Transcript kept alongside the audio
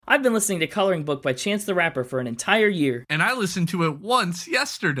I've been listening to Coloring Book by Chance the Rapper for an entire year. And I listened to it once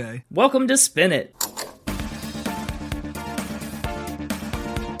yesterday. Welcome to Spin It.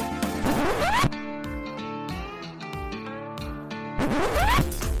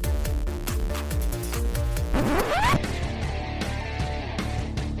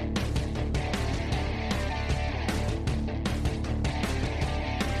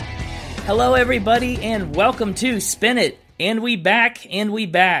 Hello, everybody, and welcome to Spin It. And we back. And we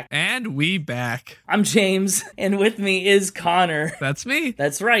back. I'm James, and with me is Connor. That's me.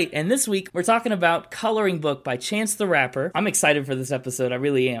 That's right. And this week, we're talking about Coloring Book by Chance the Rapper. I'm excited for this episode. I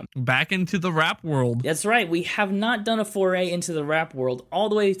really am. Back into the rap world. That's right. We have not done a foray into the rap world all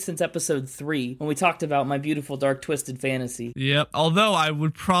the way since episode 3, when we talked about My Beautiful Dark Twisted Fantasy. Yep. Although I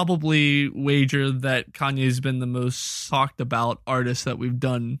would probably wager that Kanye's been the most talked about artist that we've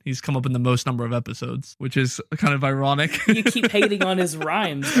done. He's come up in the most number of episodes, which is kind of ironic. You keep hating on his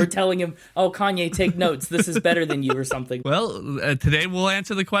rhymes or telling him, oh, Kanye, take notes. This is better than you or something. Well, today we'll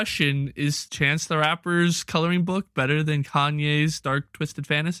answer the question, is Chance the Rapper's Coloring Book better than Kanye's Dark Twisted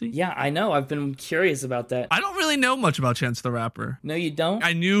Fantasy? Yeah, I know. I've been curious about that. I don't really know much about Chance the Rapper. No, you don't?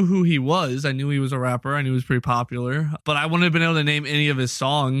 I knew who he was. I knew he was a rapper. I knew he was pretty popular. But I wouldn't have been able to name any of his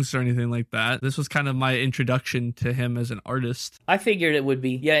songs or anything like that. This was kind of my introduction to him as an artist. I figured it would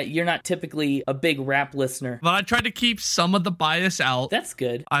be. Yeah, you're not typically a big rap listener. But I tried to keep some of the bias out. That's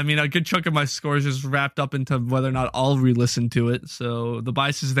good. I mean, a good chunk of my score is just wrapped up into whether or not I'll re-listen to it. So the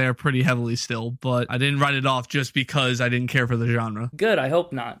bias is there pretty heavily still. But I didn't write it off just because I didn't care for the genre. Good, I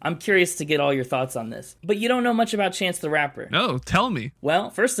hope not. I'm curious to get all your thoughts on this. But you don't know much about Chance the Rapper. No, tell me. Well,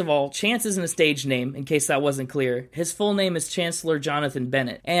 first of all, Chance isn't a stage name, in case that wasn't clear. His full name is Chancellor Jonathan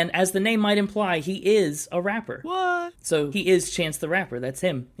Bennett. And as the name might imply, he is a rapper. What? So he is Chance the Rapper. That's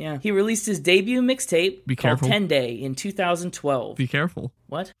him. Yeah. He released his debut mixtape called 10 Day in 2012. Be careful.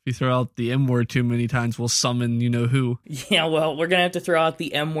 What? If you throw out the M word too many times, we'll summon you-know-who. Yeah, well, we're gonna have to throw out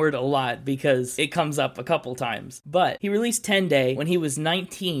the M word a lot because it comes up a couple times. But he released 10 Day when he was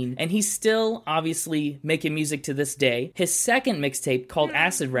 19, and he's still obviously making music to this day. His second mixtape, called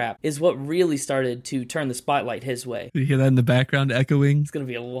Acid Rap, is what really started to turn the spotlight his way. You hear that in the background echoing? It's gonna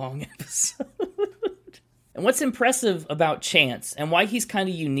be a long episode. And what's impressive about Chance, and why he's kind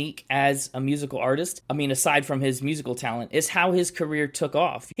of unique as a musical artist, I mean, aside from his musical talent, is how his career took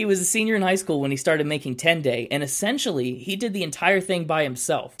off. He was a senior in high school when he started making 10 Day, and essentially, he did the entire thing by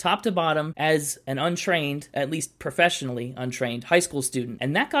himself, top to bottom, as an untrained, at least professionally untrained, high school student.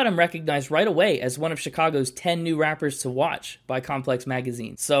 And that got him recognized right away as one of Chicago's 10 new rappers to watch by Complex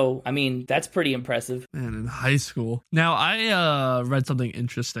Magazine. So, I mean, that's pretty impressive. Man, in high school. Now, I read something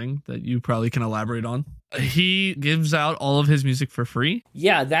interesting that you probably can elaborate on. He gives out all of his music for free?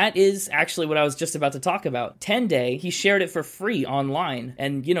 Yeah, that is actually what I was just about to talk about. 10 Day, he shared it for free online.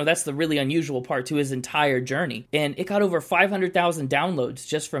 And, you know, that's the really unusual part to his entire journey. And it got over 500,000 downloads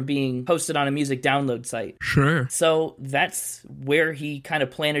just from being posted on a music download site. Sure. So that's where he kind of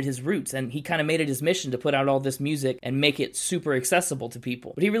planted his roots. And he kind of made it his mission to put out all this music and make it super accessible to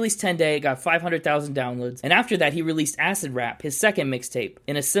people. But he released 10 Day, it got 500,000 downloads. And after that, he released Acid Rap, his second mixtape,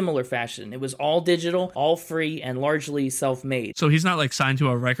 in a similar fashion. It was all digital, all free, and largely self-made. So he's not like signed to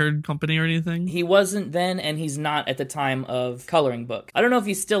a record company or anything? He wasn't then, and he's not at the time of Coloring Book. I don't know if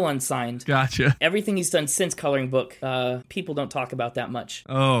he's still unsigned. Gotcha. Everything he's done since Coloring Book, people don't talk about that much.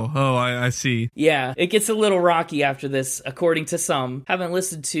 I see. Yeah, it gets a little rocky after this, according to some. Haven't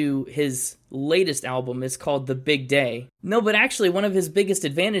listened to his latest album. Is called The Big Day. No, but actually one of his biggest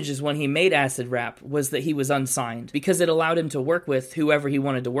advantages when he made Acid Rap was that he was unsigned, because it allowed him to work with whoever he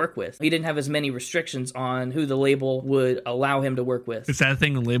wanted to work with. He didn't have as many restrictions on who the label would allow him to work with. Is that a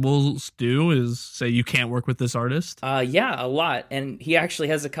thing labels do, is say you can't work with this artist? Yeah, a lot. And he actually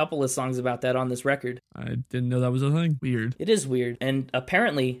has a couple of songs about that on this record. I didn't know that was a thing. Weird. It is weird, and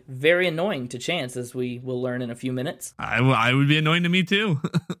apparently very annoying to Chance, as we will learn in a few minutes. I would be annoying to me too.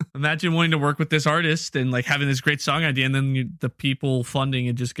 Imagine wanting to work with this artist and like having this great song idea, and then the people funding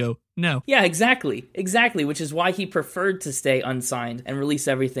it just go, no. Yeah, exactly, which is why he preferred to stay unsigned and release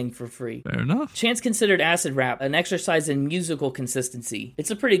everything for free. Fair enough. Chance considered Acid Rap an exercise in musical consistency.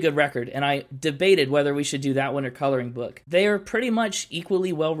 It's a pretty good record, and I debated whether we should do that one or Coloring Book. They are pretty much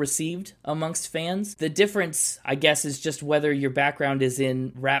equally well received amongst fans. The difference, I guess, is just whether your background is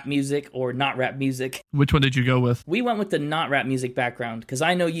in rap music or not rap music. Which one did you go with? We went with the not rap music background, because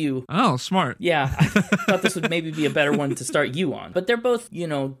I know you. Oh, smart. Yeah, I thought this would maybe be a better one to start you on. But they're both, you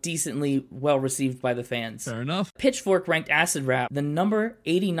know, decent decently well received by the fans. Fair enough. Pitchfork ranked Acid Rap the number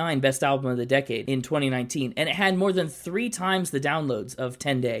 89 best album of the decade in 2019, and it had more than 3 times the downloads of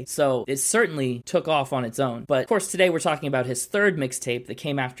 10 Day, so it certainly took off on its own. But of course, today we're talking about his third mixtape that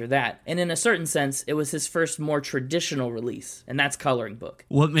came after that, and in a certain sense, it was his first more traditional release, and that's Coloring Book.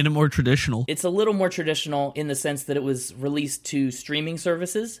 What made it more traditional? It's a little more traditional in the sense that it was released to streaming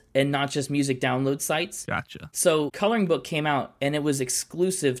services and not just music download sites. Gotcha. So Coloring Book came out and it was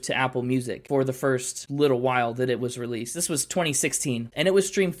exclusive to Apple Music for the first little while that it was released. This was 2016, and it was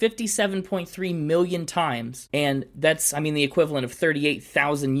streamed 57.3 million times, and that's, the equivalent of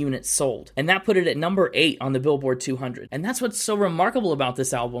 38,000 units sold. And that put it at number 8 on the Billboard 200. And that's what's so remarkable about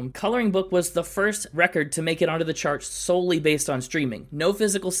this album. Coloring Book was the first record to make it onto the charts solely based on streaming. No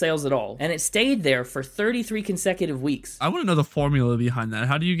physical sales at all. And it stayed there for 33 consecutive weeks. I want to know the formula behind that.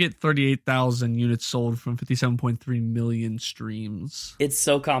 How do you get 38,000 units sold from 57.3 million streams? It's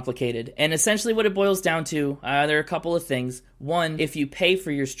so complicated. And essentially what it boils down to, there are a couple of things. One, if you pay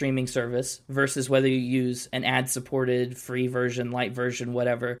for your streaming service versus whether you use an ad-supported, free version, light version,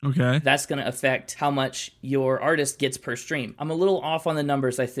 whatever, okay, that's going to affect how much your artist gets per stream. I'm a little off on the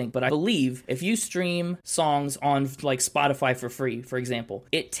numbers, I think, but I believe if you stream songs on like Spotify for free, for example,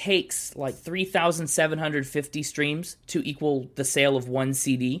 it takes like 3,750 streams to equal the sale of one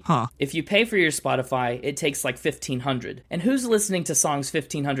CD. If you pay for your Spotify, it takes like 1,500. And who's listening to songs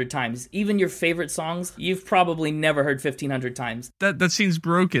 1,500 times? Even your favorite songs, you've probably never heard 1,500 times. That seems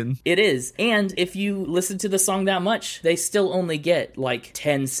broken. It is. And if you listen to the song that much, they still only get like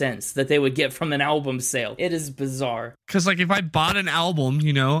 10 cents that they would get from an album sale. It is bizarre. Because like if I bought an album,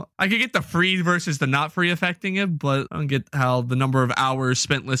 I could get the free versus the not free affecting it, but I don't get how the number of hours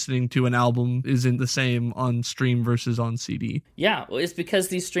spent listening to an album isn't the same on stream versus on CD. Yeah, well, it's because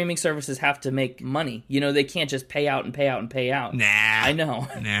these streaming services have to make money. They can't just pay out and pay out and pay out. Nah. I know.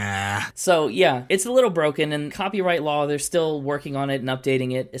 Nah. So yeah, it's a little broken, and copyright law, they're still working on it and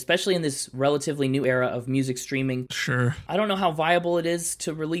updating it, especially in this relatively new era of music streaming. Sure. I don't know how viable it is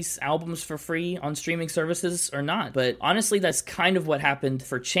to release albums for free on streaming services or not, but honestly, that's kind of what happened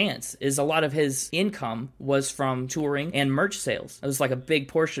for Chance, is a lot of his income was from touring and merch sales. It was like a big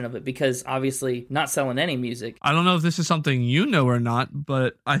portion of it because obviously not selling any music. I don't know if this is something you know or not,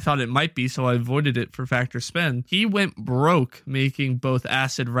 but I thought it might be, so I avoided it for Factor Spin. He went broke making both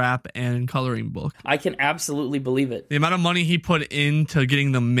Acid Rap and Coloring Book. I can absolutely believe it. The amount of money he put into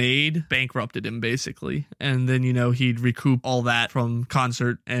getting them made bankrupted him, basically. And then, he'd recoup all that from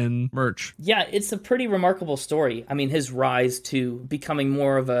concert and merch. Yeah, it's a pretty remarkable story. His rise to becoming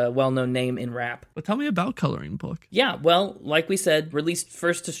more of a well-known name in rap. But tell me about Coloring Book. Yeah, well, like we said, released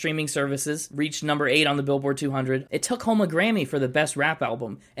first to streaming services, reached number 8 on the Billboard 200. It took home a Grammy for the best rap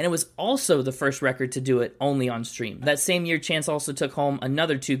album, and it was also the first record to do it only on stream. That same year, Chance also took home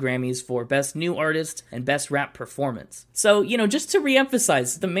another 2 Grammys for Best New Artist and Best Rap Performance. So, just to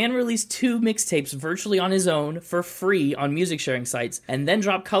reemphasize, the man released 2 mixtapes virtually on his own for free on music sharing sites, and then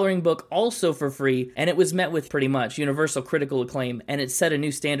dropped Coloring Book also for free, and it was met with pretty much universal critical acclaim, and it set a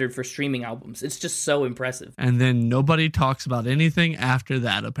new standard for streaming albums. It's just so impressive. And then nobody talks about anything after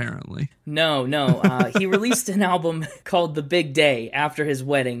that, apparently. No. He released an album called The Big Day after his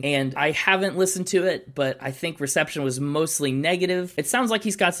wedding, and I haven't listened to it, but I think reception was mostly negative. It sounds like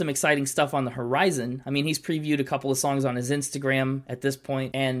he's got some exciting stuff on the horizon. He's previewed a couple of songs on his Instagram at this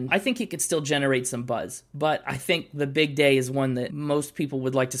point, and I think he could still generate some buzz. But I think The Big Day is one that most people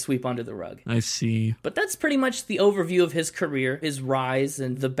would like to sweep under the rug. I see. But that's pretty much the overview of his career, his rise,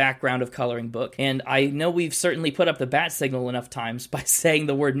 and the background of Coloring Book. And I know we've certainly put up the bat signal enough times by saying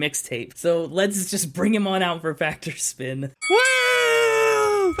the word mixtape. So let's just bring him on out for Factor Spin.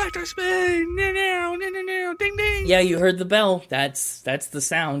 Woo! Factor Spin! Ding ding! Yeah, you heard the bell. That's the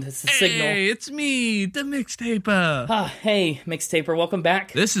sound. It's the signal. Hey, it's me, the mixtaper. Hey, mixtaper, welcome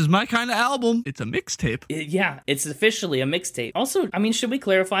back. This is my kind of album. It's a mixtape. Yeah, it's officially a mixtape. Also, should we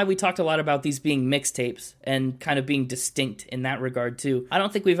clarify? We talked a lot about these being mixtapes and kind of being distinct in that regard, too. I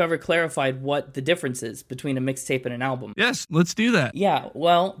don't think we've ever clarified what the difference is between a mixtape and an album. Yes, let's do that. Yeah,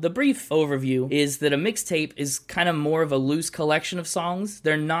 well, the brief overview is that a mixtape is kind of more of a loose collection of songs.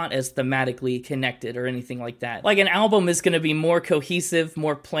 They're not as thematically connected or anything like that. Like an album is going to be more cohesive,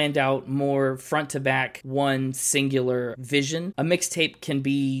 more planned out, more front to back, one singular vision. A mixtape can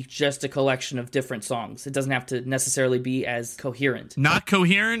be just a collection of different songs. It doesn't have to necessarily be as coherent. Not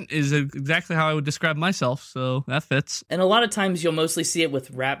coherent is exactly how I would describe myself, so that fits. And a lot of times you'll mostly see it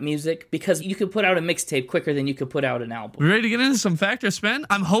with rap music because you could put out a mixtape quicker than you could put out an album. We ready to get into some Factor Spin?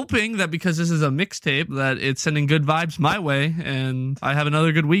 I'm hoping that because this is a mixtape that it's sending good vibes my way and I have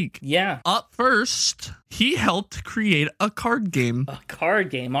another good week. Yeah. Up first, He helped create a card game. A card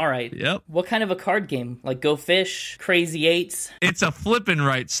game, all right. Yep. What kind of a card game? Like Go Fish, Crazy Eights? It's a flip and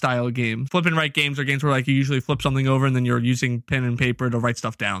write style game. Flip and write games are games where like you usually flip something over and then you're using pen and paper to write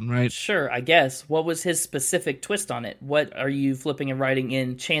stuff down, right? Sure, I guess. What was his specific twist on it? What are you flipping and writing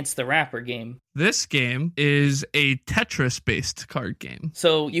in Chance the Rapper game? This game is a Tetris-based card game.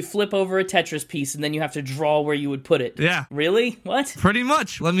 So you flip over a Tetris piece and then you have to draw where you would put it. Yeah. Really? What? Pretty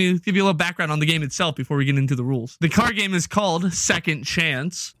much. Let me give you a little background on the game itself before we get into the rules. The card game is called Second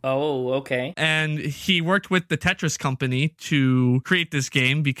Chance. Oh, okay. And he worked with the Tetris company to create this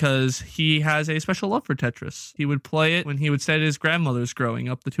game because he has a special love for Tetris. He would play it when he would stay at his grandmother's growing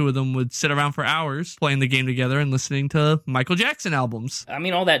up. The two of them would sit around for hours playing the game together and listening to Michael Jackson albums. I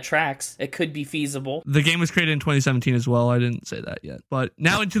mean, all that tracks. It could be feasible. The game was created in 2017 as well. I didn't say that yet. But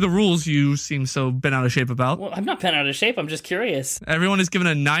now into the rules you seem so bent out of shape about. Well, I'm not bent out of shape. I'm just curious. Everyone is given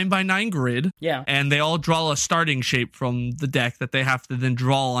a 9x9 grid. Yeah. And they all draw a starting shape from the deck that they have to then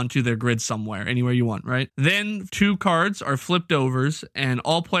draw onto their grid somewhere, anywhere you want, right? Then 2 cards are flipped overs, and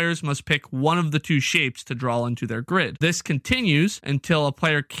all players must pick one of the 2 shapes to draw into their grid. This continues until a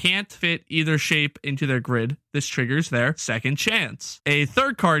player can't fit either shape into their grid. This triggers their second chance. A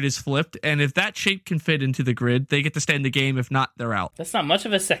 3rd card is flipped, and if that shape can fit into the grid, they get to stay in the game. If not, they're out. That's not much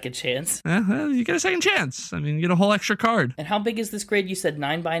of a second chance. Well, you get a second chance. I mean, you get a whole extra card. And how big is this grid? You said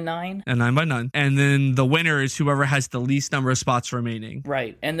 9x9? A 9x9. And then the winner is whoever has the least number of spots remaining.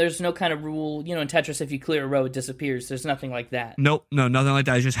 Right. And there's no kind of rule, in Tetris, if you clear a row, it disappears. There's nothing like that. Nope, no, nothing like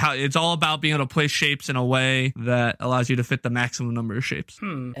that. It's just how it's all about being able to place shapes in a way that allows you to fit the maximum number of shapes.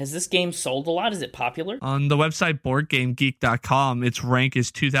 Has this game sold a lot? Is it popular? On the website BoardGameGeek.com, its rank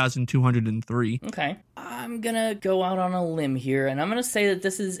is 2,203. Okay. I'm gonna go out on a limb here, and I'm gonna say that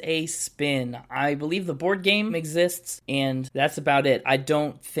this is a spin. I believe the board game exists, and that's about it. I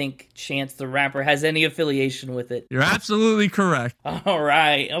don't think Chance the Rapper has any affiliation with it. You're absolutely correct. All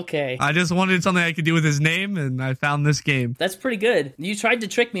right, okay. I just wanted something I could do with his name, and I found this game. That's pretty good. You tried to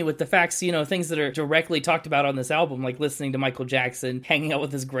trick me with the facts, things that are directly talked about on this album, like listening to Michael Jackson, hanging out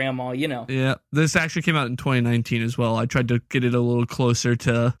with his grandma, Yeah, this actually came out in 2019 as well. I tried to get it a little closer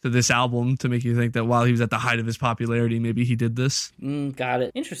to this album to make you think that while he was at the height of his popularity, maybe he did this. Got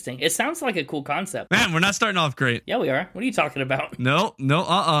it. Interesting. It sounds like a cool concept. Man, we're not starting off great. Yeah, we are. What are you talking about? No,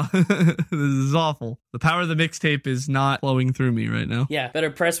 This is awful. The power of the mixtape is not flowing through me right now. Yeah, better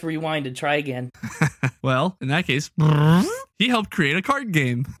press rewind and try again. Well, in that case, he helped create a card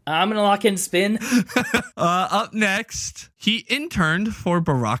game. I'm gonna lock in spin. Up next, he interned for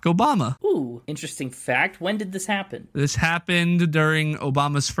Barack Obama. Ooh, interesting fact. When did this happen? This happened during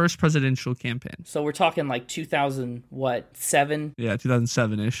Obama's first presidential campaign. So we're talking like 2007? Yeah,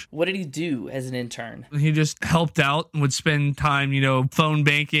 2007-ish. What did he do as an intern? He just helped out and would spend time, phone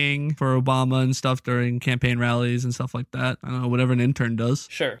banking for Obama and stuff during campaign rallies and stuff like that. I don't know, whatever an intern does.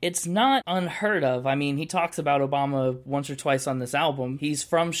 Sure. It's not unheard of. I mean, he talks about Obama once or twice on this album. He's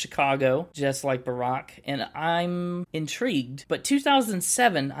from Chicago, just like Barack, and I'm intrigued. But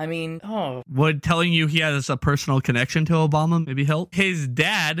 2007, I mean, Would telling you he has a personal connection to Obama maybe help? His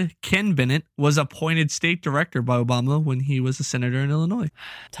dad, Ken Bennett, was appointed state director by Obama when he was a senator in Illinois.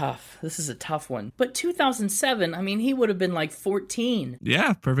 Tough. This is a tough one. But 2007, I mean, he would have been like 14.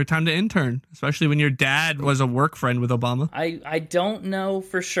 Yeah, perfect time to intern, especially when your dad was a work friend with Obama. I don't know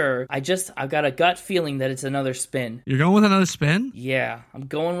for sure. I've got a gut feeling that it's another spin. You're going with another spin? Yeah, I'm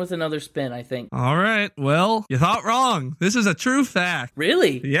going with another spin, I think. All right. Well, you thought wrong. This is a true fact.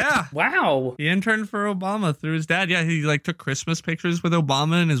 Really? Yeah. Wow. He interned for Obama through his dad. Yeah, he took Christmas pictures with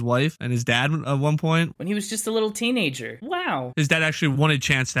Obama and his wife and his dad at one point. When he was just a little teenager. Wow. His dad actually wanted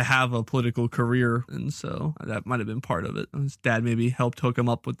Chance to have a political career, and so that might have been part of it. His dad maybe helped hook him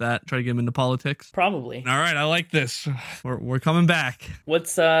up with that, try to get him into politics. Probably. All right, I like this. We're coming back.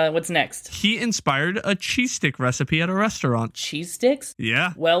 What's next? He inspired a cheese stick recipe at a restaurant. Cheese sticks?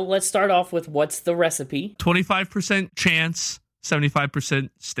 Yeah. Well, let's start off with what's the recipe? 25% Chance, 75%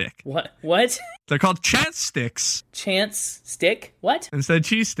 stick. What? They're called Chance sticks. Chance stick? What? Instead of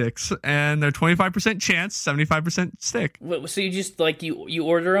cheese sticks. And they're 25% Chance, 75% stick. So you just you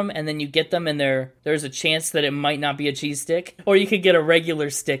order them and then you get them and there's a chance that it might not be a cheese stick? Or you could get a regular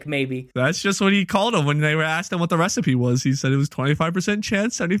stick maybe. That's just what he called them when they were asked him what the recipe was. He said it was 25%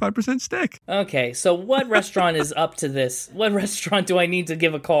 Chance, 75% stick. Okay, so what restaurant is up to this? What restaurant do I need to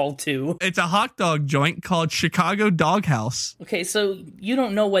give a call to? It's a hot dog joint called Chicago Doghouse. Okay, so you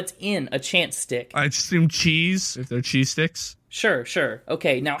don't know what's in a Chance stick. I assume cheese, if they're cheese sticks. Sure.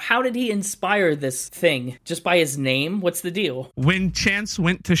 Okay, now how did he inspire this thing? Just by his name? What's the deal? When Chance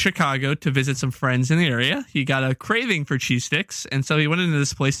went to Chicago to visit some friends in the area, he got a craving for cheese sticks, and so he went into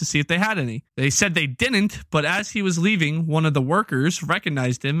this place to see if they had any. They said they didn't, but as he was leaving, one of the workers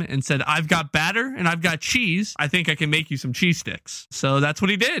recognized him and said, "I've got batter and I've got cheese. I think I can make you some cheese sticks." So that's what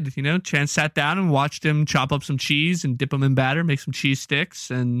he did. Chance sat down and watched him chop up some cheese and dip them in batter, make some cheese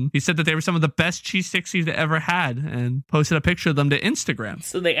sticks, and he said that they were some of the best cheese sticks he'd ever had and posted a picture of them to Instagram.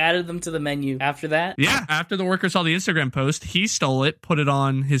 So they added them to the menu after that? Yeah, after the worker saw the Instagram post, he stole it, put it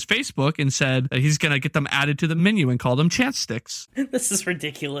on his Facebook, and said that he's going to get them added to the menu and call them Chance Sticks. This is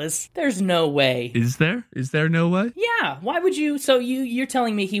ridiculous. There's no way. Is there? Is there no way? Yeah, why would you? So you're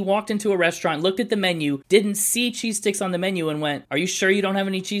telling me he walked into a restaurant, looked at the menu, didn't see cheese sticks on the menu, and went, "Are you sure you don't have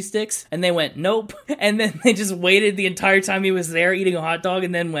any cheese sticks?" And they went, "Nope." And then they just waited the entire time he was there eating a hot dog,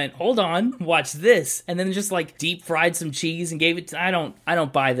 and then went, "Hold on, watch this." And then just like deep fried some cheese and gave it I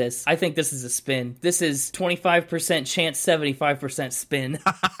don't buy this. I think this is a spin. This is 25% Chance, 75% spin.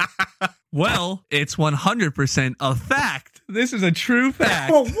 Well, it's 100% a fact. This is a true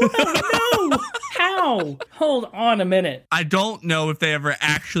fact. Oh, no! How? Hold on a minute. I don't know if they ever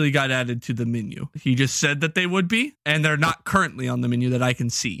actually got added to the menu. He just said that they would be, and they're not currently on the menu that I can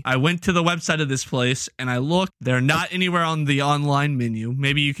see. I went to the website of this place, and I looked. They're not anywhere on the online menu.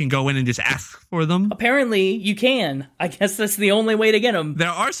 Maybe you can go in and just ask for them. Apparently, you can. I guess that's the only way to get them. There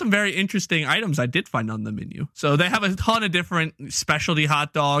are some very interesting items I did find on the menu. So they have a ton of different specialty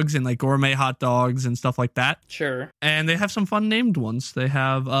hot dogs and like gourmet hot dogs and stuff like that. Sure. And they have some fun named ones. They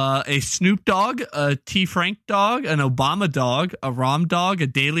have a Snoop dog, a T. Frank dog, an Obama dog, a Rom dog, a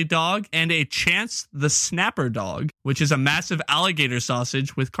Daily dog, and a Chance the Snapper dog, which is a massive alligator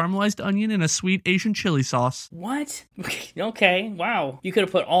sausage with caramelized onion and a sweet Asian chili sauce. What? Okay, wow. You could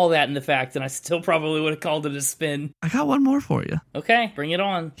have put all that in the fact, and I still probably would have called it a spin. I got one more for you. Okay, bring it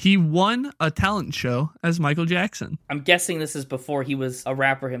on. He won a talent show as Michael Jackson. I'm guessing this is before he was a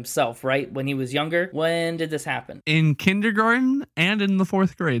rapper himself, right? When he was younger? When did this happen? In kindergarten and in the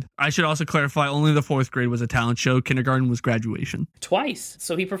 4th grade. I should also clarify, only the 4th grade was a talent show. Kindergarten was graduation. Twice.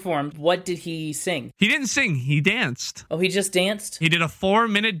 So he performed. What did he sing? He didn't sing. He danced. Oh, he just danced? He did a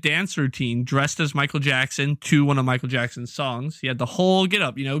 4-minute dance routine dressed as Michael Jackson to one of Michael Jackson's songs. He had the whole get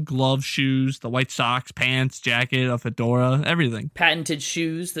up, gloves, shoes, the white socks, pants, jacket, a fedora, everything. Patented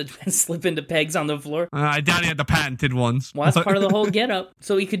shoes that slip into pegs on the floor? I doubt he had the patented ones. Well, that's part of the whole get up.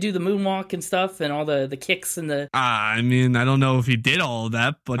 So he could do the moonwalk and stuff and all the kicks and the... I mean, I don't know if he did all of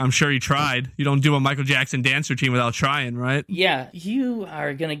that, but I'm sure he tried. You don't do a Michael Jackson dance routine without trying, right? Yeah, you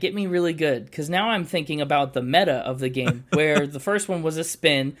are going to get me really good, because now I'm thinking about the meta of the game, where the first one was a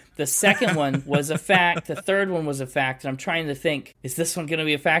spin, the second one was a fact, the third one was a fact, and I'm trying to think, is this one going to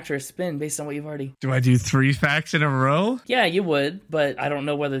be a fact or a spin based on what you've already... Do I do 3 facts in a row? Yeah, you would, but I don't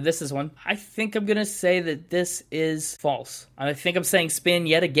know whether this is one. I think I'm going to say that this is false. I think I'm saying spin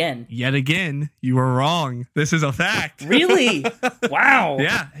yet again. Yet again, you were wrong. This is a fact. Really? Wow.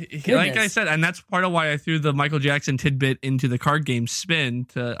 Yeah, like I said, and that's part of why I threw the Michael Jackson tidbit into the card game spin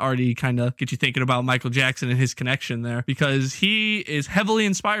to already kind of get you thinking about Michael Jackson and his connection there, because he is heavily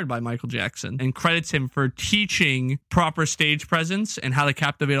inspired by Michael Jackson and credits him for teaching proper stage presence and how to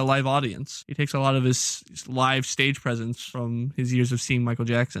captivate a live audience. He takes a lot of his live stage presence from his years of seeing Michael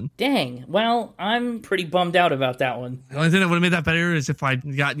Jackson. Dang. Well, I'm pretty bummed out about that one. The only thing that would have made that better is if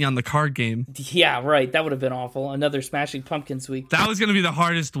I'd gotten you on the card game. Yeah, right. That would have been awful. Another Smashing Pumpkins week. That was going to be the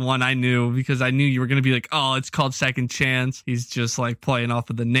hardest one, I knew, because I knew you were going to be like, oh, it's called Second Chance. He's just like playing off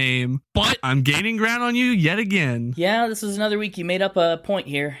of the name. But I'm gaining ground on you yet again. Yeah, this is another week you made up a point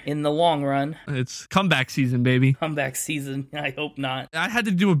here in the long run. It's comeback season, baby. Comeback season. I hope not. I had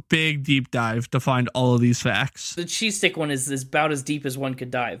to do a big deep dive to find all of these facts. The cheese stick one is about as deep as one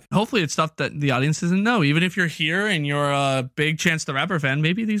could dive. Hopefully it's stuff that the audience doesn't know. Even if you're here and you're a big Chance the Rapper fan,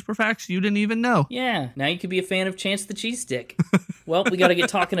 maybe these were facts you didn't even know. Yeah, now you could be a fan of Chance the Cheese Stick. Well, we got to get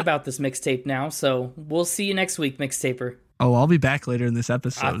talking about this mixtape now, so we'll see you next week, Mixtaper. Oh, I'll be back later in this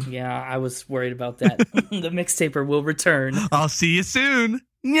episode. Yeah, I was worried about that. The Mixtaper will return. I'll see you soon.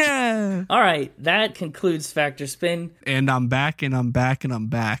 Yeah. All right, that concludes Factor Spin. And I'm back, and I'm back, and I'm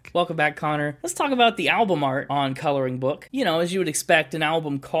back. Welcome back, Connor. Let's talk about the album art on Coloring Book. As you would expect, an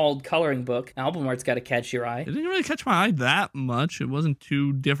album called Coloring Book. Album art's got to catch your eye. It didn't really catch my eye that much. It wasn't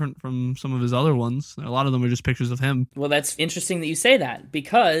too different from some of his other ones. A lot of them were just pictures of him. Well, that's interesting that you say that,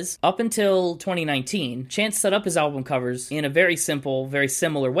 because up until 2019, Chance set up his album covers in a very simple, very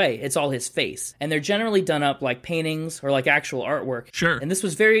similar way. It's all his face. And they're generally done up like paintings or like actual artwork. Sure. And this was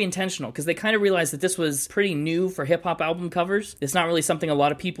was very intentional because they kind of realized that this was pretty new for hip-hop album covers. It's not really something a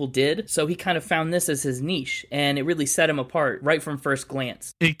lot of people did, so he kind of found this as his niche, and it really set him apart right from first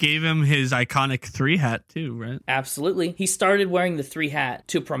glance. It gave him his iconic 3 hat too, right? Absolutely. He started wearing the 3 hat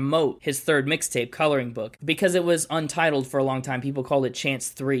to promote his third mixtape, Coloring Book. Because it was untitled for a long time, people called it Chance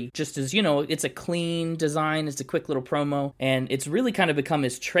 3. Just as, it's a clean design, it's a quick little promo, and it's really kind of become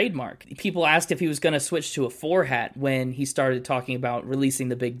his trademark. People asked if he was going to switch to a 4 hat when he started talking about releasing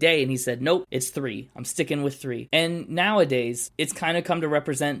The Big Day, and he said, nope, it's 3. I'm sticking with 3. And nowadays, it's kind of come to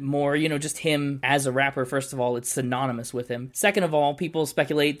represent more, just him as a rapper. First of all, it's synonymous with him. Second of all, people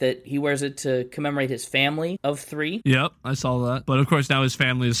speculate that he wears it to commemorate his family of 3. Yep, I saw that. But of course, now his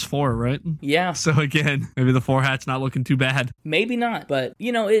family is 4, right? Yeah. So again, maybe the 4 hat's not looking too bad. Maybe not, but,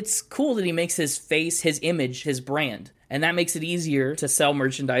 it's cool that he makes his face, his image, his brand. And that makes it easier to sell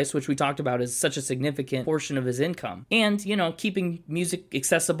merchandise, which we talked about is such a significant portion of his income. And, keeping music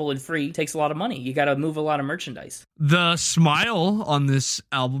accessible and free takes a lot of money. You got to move a lot of merchandise. The smile on this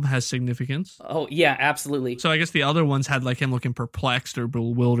album has significance. Oh, yeah, absolutely. So I guess the other ones had like him looking perplexed or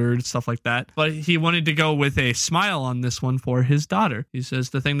bewildered, stuff like that. But he wanted to go with a smile on this one for his daughter. He says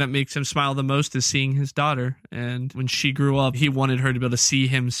the thing that makes him smile the most is seeing his daughter. And when she grew up, he wanted her to be able to see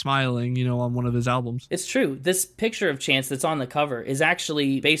him smiling, on one of his albums. It's true. This picture of Chance that's on the cover is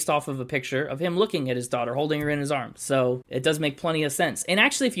actually based off of a picture of him looking at his daughter, holding her in his arms. So it does make plenty of sense. And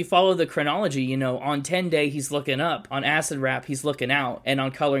actually, if you follow the chronology, on 10 Day, he's looking up. On Acid Rap, he's looking out. And on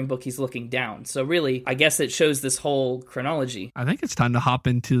Coloring Book, he's looking down. So really, I guess it shows this whole chronology. I think it's time to hop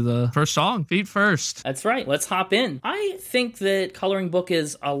into the first song, Feet First. That's right. Let's hop in. I think that Coloring Book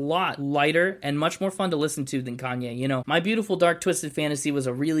is a lot lighter and much more fun to listen to than Kanye. My Beautiful Dark Twisted Fantasy was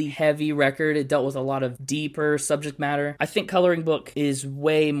a really heavy record. It dealt with a lot of deeper subject matter. I think Coloring Book is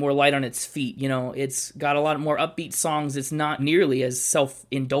way more light on its feet. It's got a lot more upbeat songs. It's not nearly as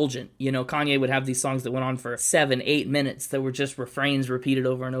self-indulgent. Kanye would have these songs that went on for 7-8 minutes that were just refrains repeated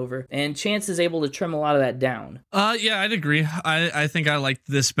over and over. And Chance is able to trim a lot of that down. Yeah, I'd agree. I think I liked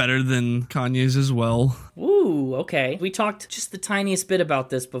this better than Kanye's as well. Ooh, okay. We talked just the tiniest bit about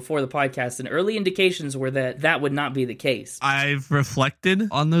this before the podcast, and early indications were that would not be the case. I've reflected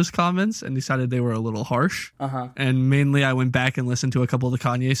on those comments and decided they were a little harsh. Uh-huh. And mainly I went back and listened to a couple of the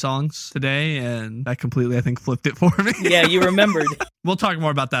Kanye songs today, and that completely, I think, flipped it for me. Yeah, you remembered. We'll talk more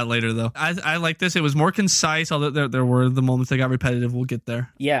about that later, though. I like this. It was more concise, although there were the moments that got repetitive. We'll get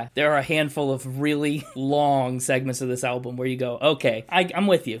there. Yeah, there are a handful of really long segments of this album where you go, okay, I'm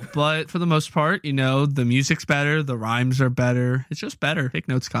with you. But for the most part, the music's better, the rhymes are better. It's just better. Take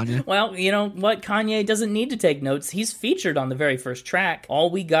notes, Kanye. Well, you know what? Kanye doesn't need to take notes. He's featured on the very first track, All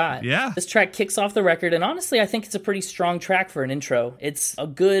We Got. Yeah. This track kicks off the record, and honestly, I think it's a pretty strong track for an intro. It's a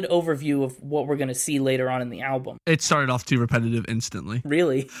good overview of what we're going to see later on in the album. It started off too repetitive instantly.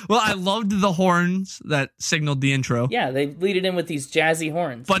 Really? Well, I loved the horns that signaled the intro. Yeah, they lead it in with these jazzy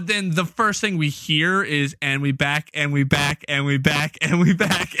horns. But then the first thing we hear is, and we back, and we back, and we back, and we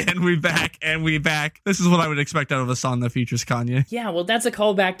back, and we back, and we back. This is what I would expect out of a song that features Kanye. Yeah, well, that's a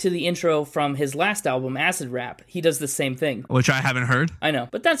callback to the intro from his last album, Acid Rap. He does the same thing. Which I haven't heard. I know.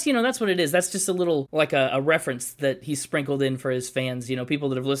 But that's, that's what it is. That's just a little, like a reference that he sprinkled in for his fans. People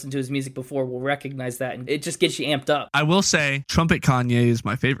that have listened to his music before will recognize that, and it just gets you amped up. I will say, Trumpet Kanye is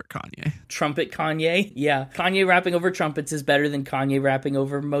my favorite Kanye. Trumpet Kanye? Yeah. Kanye rapping over trumpets is better than Kanye rapping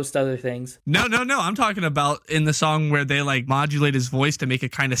over most other things. No. I'm talking about in the song where they modulate his voice to make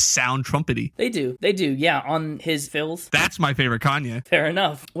it kind of sound trumpety. They do. Yeah, on his fills. That's my favorite Kanye. Fair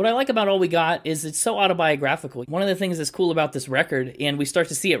enough. What I like about All We Got is it's so autobiographical. One of the things that's cool about this record, and we start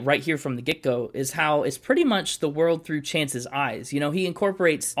to see it right here from the get-go, is how it's pretty much the world through Chance's eyes. He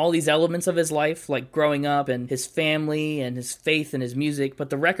incorporates all these elements of his life, like growing up and his family and his faith and his music, but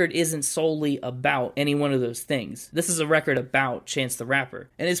the record isn't solely about any one of those things. This is a record about Chance the Rapper.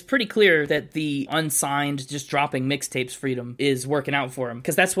 And it's pretty clear that the unsigned, just dropping mixtapes freedom is working out for him,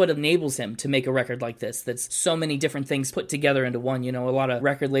 because that's what enables him to make a record like this, that's so many different things put together into one. A lot of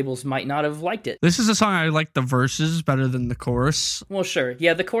record labels might not have liked it. This is a song I like the verses better than the chorus. Well, sure.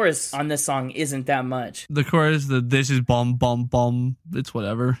 Yeah, the chorus on this song isn't that much. The chorus, this is bum, bum, bum, it's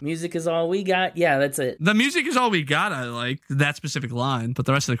whatever. Music is all we got. Yeah, that's it. The music is all we got, I like that specific line, but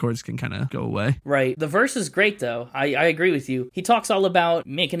the rest of the chords can kind of go away. Right. The verse is great, though. I agree with you. He talks all about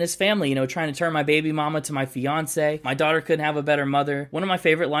making his family, trying to turn my baby mama to my fiance. My daughter couldn't have a better mother. One of my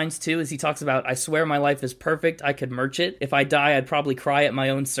favorite lines, too, is he talks about, I swear my life is perfect. I could merch it. If I die, I'd probably cry at my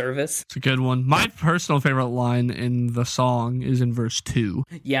own service. It's a good one. My personal favorite line in the song is in verse 2.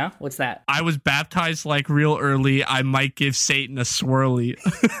 Yeah? What's that? I was baptized real early. I might give Satan a swirly.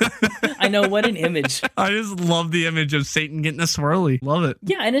 I know, what an image. I just love the image of Satan getting a swirly. Love it.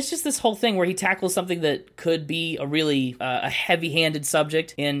 Yeah, and it's just this whole thing where he tackles something that could be a really a heavy-handed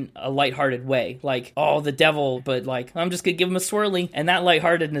subject in a lighthearted way. Like, oh, the devil, but like, I'm just gonna give him a swirly. And that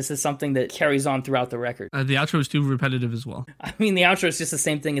lightheartedness is something that carries on throughout the record. The outro is too repetitive as well. I mean, the outro is just the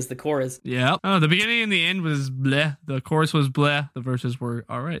same thing as the chorus. Yeah. Oh, the beginning and the end was bleh. The chorus was bleh. The verses were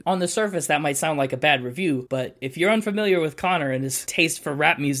all right. On the surface, that might sound like a bad review, but if you're unfamiliar with Connor and his taste for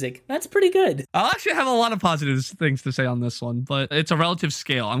rap music, that's pretty good. I'll actually have a lot of positive things to say on this one, but it's a relative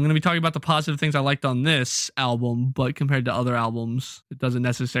scale. I'm going to be talking about the positive things I liked on this album, but compared to other albums, it doesn't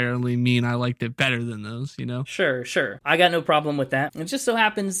necessarily mean I liked it better than those, you know? Sure. I got no problem with that. It just so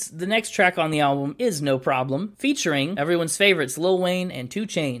happens the next track on the album is No Problem, featuring everyone's favorites Lil Wayne and 2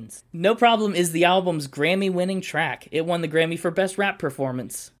 Chainz. No Problem is the album's Grammy-winning track. It won the Grammy for Best Rap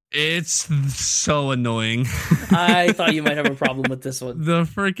Performance. It's so annoying. I thought you might have a problem with this one. The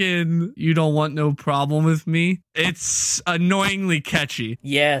freaking "You Don't Want No Problem With Me." It's annoyingly catchy.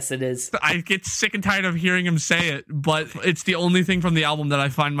 Yes, it is. I get sick and tired of hearing him say it, but it's the only thing from the album that I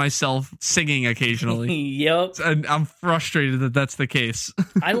find myself singing occasionally. Yep. And I'm frustrated that that's the case.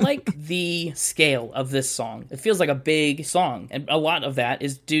 I like the scale of this song. It feels like a big song, and a lot of that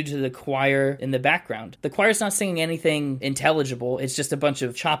is due to the choir in the background. The choir's not singing anything intelligible. It's just a bunch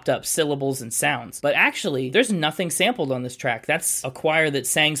of chopped up syllables and sounds. But actually, there's nothing sampled on this track. That's a choir that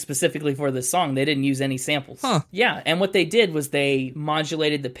sang specifically for this song. They didn't use any samples. Huh. Yeah, and what they did was they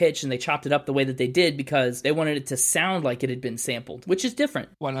modulated the pitch and they chopped it up the way that they did because they wanted it to sound like it had been sampled, which is different.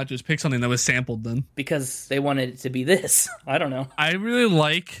 Why not just pick something that was sampled then? Because they wanted it to be this. I don't know. I really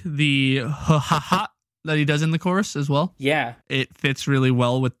like the ha-ha-ha that he does in the chorus as well. Yeah. It fits really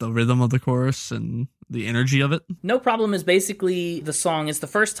well with the rhythm of the chorus and the energy of it. No Problem is basically the song. It's the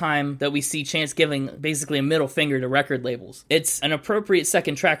first time that we see Chance giving basically a middle finger to record labels. It's an appropriate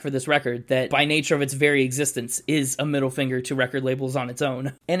second track for this record that by nature of its very existence is a middle finger to record labels on its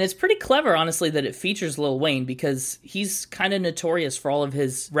own. And it's pretty clever, honestly, that it features Lil Wayne because he's kind of notorious for all of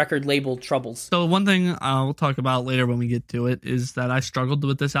his record label troubles. So one thing I'll talk about later when we get to it is that I struggled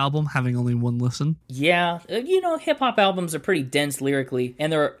with this album having only one listen. Yeah, hip-hop albums are pretty dense lyrically,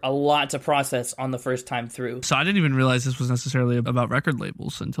 and there are a lot to process on the first time through. So I didn't even realize this was necessarily about record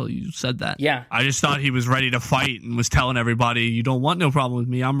labels until you said that. Yeah. I just thought he was ready to fight and was telling everybody, you don't want no problem with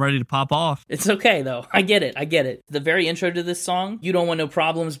me. I'm ready to pop off. It's okay, though. I get it. The very intro to this song, "You Don't Want No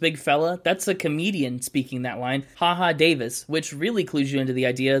Problems, Big Fella," that's a comedian speaking that line, HaHa Davis, which really clues you into the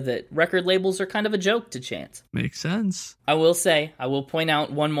idea that record labels are kind of a joke to Chance. Makes sense. I will point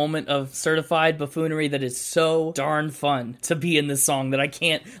out one moment of certified buffoonery that is so darn fun to be in this song that I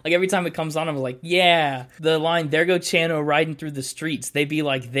can't, like every time it comes on, I'm like, yeah. The line, "There go Chano riding through the streets," they be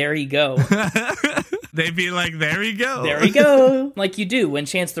like, "There he go." They'd be like, there he go. There he go. Like you do when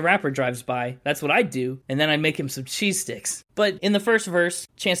Chance the Rapper drives by. That's what I'd do. And then I'd make him some cheese sticks. But in the first verse,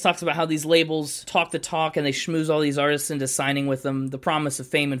 Chance talks about how these labels talk the talk and they schmooze all these artists into signing with them, the promise of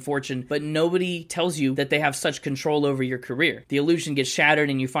fame and fortune, but nobody tells you that they have such control over your career. The illusion gets shattered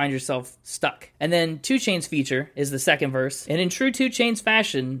and you find yourself stuck. And then 2 Chainz feature is the second verse. And in true 2 Chainz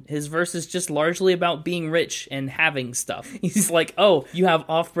fashion, his verse is just largely about being rich and having stuff. He's like, "Oh, you have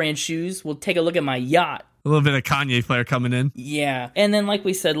off-brand shoes? Well, take a look at my yacht." A little bit of Kanye flair coming in. Yeah. And then, like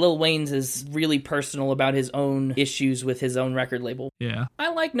we said, Lil Wayne's is really personal about his own issues with his own record label. Yeah. I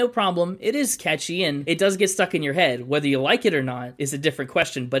like No Problem. It is catchy, and it does get stuck in your head. Whether you like it or not is a different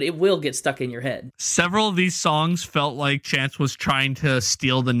question, but it will get stuck in your head. Several of these songs felt like Chance was trying to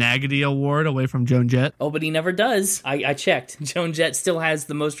steal the Nagady Award away from Joan Jett. Oh, but he never does. I checked. Joan Jett still has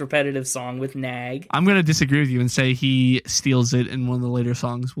the most repetitive song with Nag. I'm going to disagree with you and say he steals it in one of the later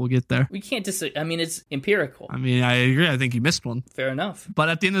songs. We'll get there. We can't disagree. I mean, it's empirical. I mean, I agree. I think you missed one. Fair enough. But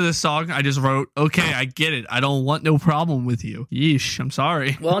at the end of this song, I just wrote, okay, I get it. I don't want no problem with you. Yeesh, I'm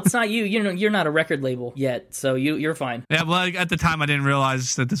sorry. Well, it's not you. You're not a record label yet, so you're fine. Yeah, well, like, at the time, I didn't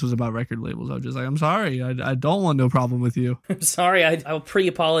realize that this was about record labels. I was just like, I'm sorry. I don't want no problem with you. I'm sorry. I'll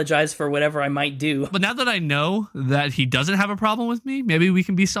pre-apologize for whatever I might do. But now that I know that he doesn't have a problem with me, maybe we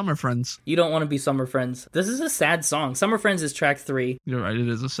can be summer friends. You don't want to be summer friends. This is a sad song. Summer Friends is track 3. You're right. It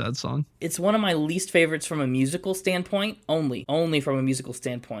is a sad song. It's one of my least favorites from a musical standpoint. Only from a musical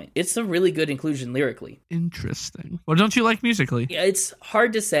standpoint. It's a really good inclusion lyrically. Interesting. What don't you like musically? Yeah, it's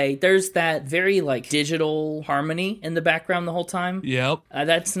hard to say. There's that very like digital harmony in the background the whole time. Yep.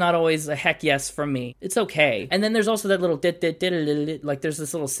 That's not always a heck yes from me. It's okay. And then there's also that little like there's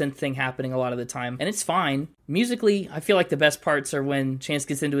this little synth thing happening a lot of the time, and it's fine. Musically, I feel like the best parts are when Chance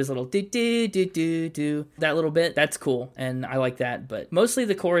gets into his little do that little bit. That's cool, and I like that. But mostly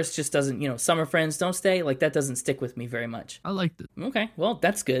the chorus just doesn't, Summer Friends, don't stay say, like that doesn't stick with me very much. I liked it. Okay, well,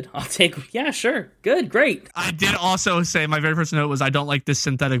 that's good. I'll take, yeah, sure. Good, great. I did also say my very first note was I don't like this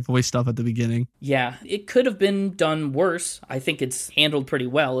synthetic voice stuff at the beginning. Yeah, it could have been done worse. I think it's handled pretty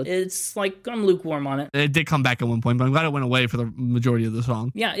well. It's like, I'm lukewarm on it. It did come back at one point, but I'm glad it went away for the majority of the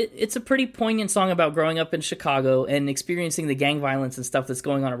song. Yeah, it's a pretty poignant song about growing up in Chicago and experiencing the gang violence and stuff that's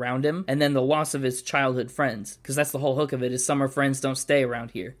going on around him, and then the loss of his childhood friends, because that's the whole hook of it, is summer friends don't stay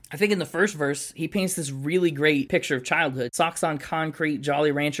around here. I think in the first verse, he paints this really great picture of childhood. Socks on concrete,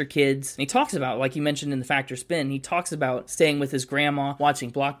 Jolly Rancher kids. And he talks about, like you mentioned in the Factor Spin, he talks about staying with his grandma,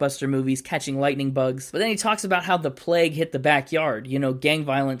 watching blockbuster movies, catching lightning bugs. But then he talks about how the plague hit the backyard. You know, gang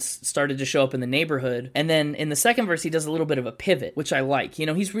violence started to show up in the neighborhood. And then in the second verse, he does a little bit of a pivot, which I like. You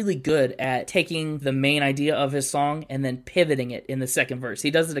know, he's really good at taking the main idea of his song and then pivoting it in the second verse.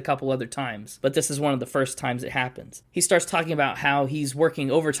 He does it a couple other times, but this is one of the first times it happens. He starts talking about how he's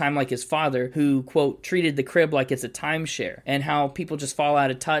working overtime like his father, who, quote, treated the crib like it's a timeshare, and how people just fall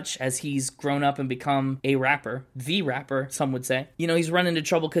out of touch as he's grown up and become a rapper, the rapper, some would say. You know, he's run into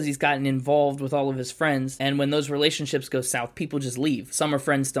trouble because he's gotten involved with all of his friends, and when those relationships go south, people just leave. Summer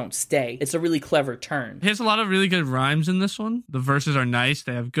friends don't stay. It's a really clever turn. He has a lot of really good rhymes in this one. The verses are nice.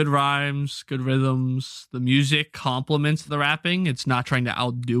 They have good rhymes, good rhythms. The music complements the rapping. It's not trying to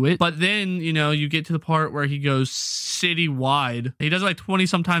outdo it. But then, you know, you get to the part where he goes citywide. He does it like 20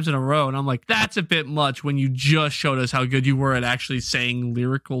 sometimes in a row, and I'm like, that's a bit much when you just showed us how good you were at actually saying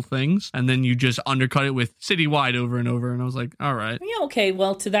lyrical things, and then you just undercut it with citywide over and over, and I was like, all right. Yeah, okay,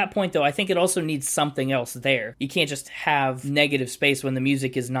 well, to that point, though, I think it also needs something else there. You can't just have negative space when the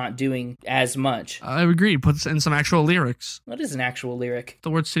music is not doing as much. I agree. Puts in some actual lyrics. What is an actual lyric?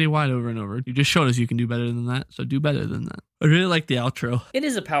 The word citywide over and over. You just showed us you can do better than that, so do better than that. I really like the outro. It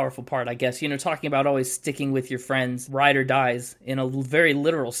is a powerful part, I guess. You know, talking about always sticking with your friends, ride or dies, in a very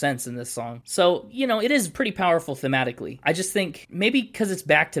literal sense in this song. So, you know, it is pretty powerful thematically. I just think maybe because it's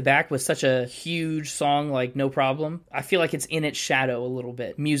back to back with such a huge song like No Problem, I feel like it's in its shadow a little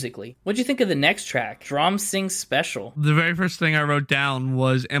bit musically. What'd you think of the next track, Drum Sings Special? The very first thing I wrote down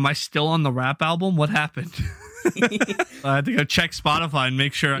was, am I still on the rap album? What happened? I had to go check Spotify and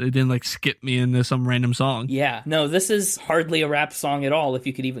make sure it didn't like skip me into some random song. Yeah, no, this is hardly a rap song at all, if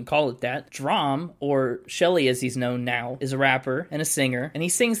you could even call it that. Drum, or Shelly as he's known now, is a rapper and a singer, and he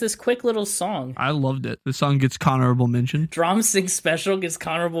sings this quick little song. I loved it. The song gets honorable mention. Drum Sings Special gets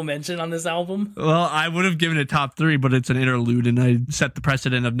honorable mention on this album. Well, I would have given it top 3, but it's an interlude, and I set the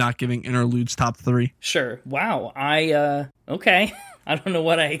precedent of not giving interludes top 3. Sure. Wow. Okay. I don't know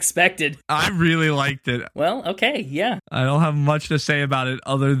what I expected. I really liked it. Well, okay, yeah. I don't have much to say about it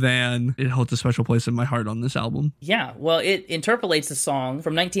other than it holds a special place in my heart on this album. Yeah, well, it interpolates a song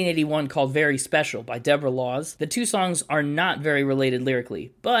from 1981 called Very Special by Deborah Laws. The two songs are not very related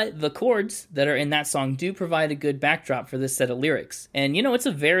lyrically, but the chords that are in that song do provide a good backdrop for this set of lyrics. And, you know, it's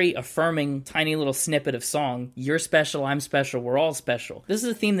a very affirming, tiny little snippet of song. You're special, I'm special, we're all special. This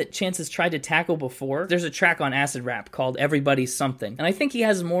is a theme that Chance has tried to tackle before. There's a track on Acid Rap called Everybody's Something. And I think he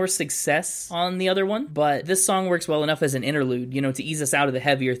has more success on the other one, but this song works well enough as an interlude, you know, to ease us out of the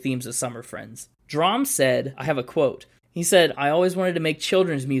heavier themes of Summer Friends. Drum said, I have a quote. He said, I always wanted to make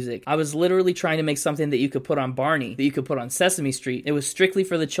children's music. I was literally trying to make something that you could put on Barney, that you could put on Sesame Street. It was strictly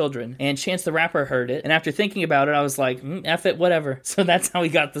for the children. And Chance the Rapper heard it, and after thinking about it, I was like, F it, whatever. So that's how he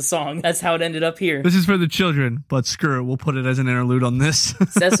got the song. That's how it ended up here. This is for the children, but screw it. We'll put it as an interlude on this.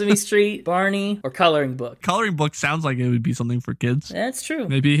 Sesame Street, Barney, or Coloring Book. Coloring Book sounds like it would be something for kids. That's true.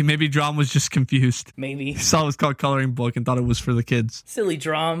 Maybe Drum was just confused. Maybe. He saw it was called Coloring Book and thought it was for the kids. Silly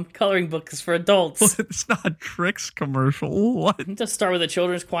Drum. Coloring Book is for adults. It's not a Trix commercial. What? Just start with a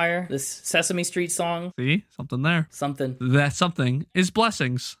children's choir. This Sesame Street song. See? Something there. Something. That something is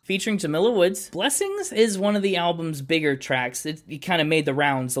Blessings. Featuring Jamila Woods. Blessings is one of the album's bigger tracks. It kind of made the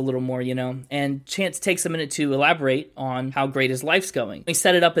rounds a little more, you know. And Chance takes a minute to elaborate on how great his life's going. He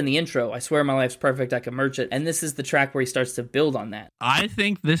set it up in the intro. I swear my life's perfect, I can merch it. And this is the track where he starts to build on that. I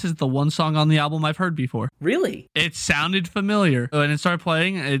think this is the one song on the album I've heard before. Really? It sounded familiar. When it started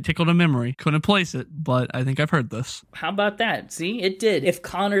playing, it tickled a memory. Couldn't place it, but I think I've heard this. How about that? See, it did. If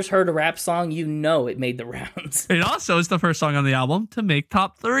Connor's heard a rap song, you know it made the rounds. It also is the first song on the album to make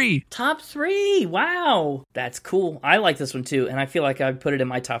top 3. Top 3! Wow! That's cool. I like this one too, and I feel like I'd put it in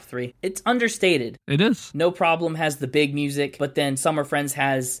my top 3. It's understated. It is. No Problem has the big music, but then Summer Friends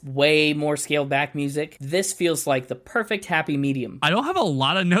has way more scaled back music. This feels like the perfect happy medium. I don't have a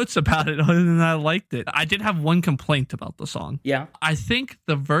lot of notes about it other than I liked it. I did have one complaint about the song. Yeah? I think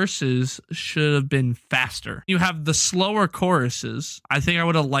the verses should have been faster. You have the slower choruses. I think I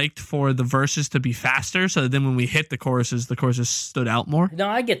would have liked for the verses to be faster, so that then when we hit the choruses stood out more. No,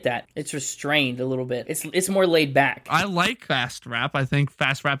 I get that. It's restrained a little bit. It's more laid back. I like fast rap. I think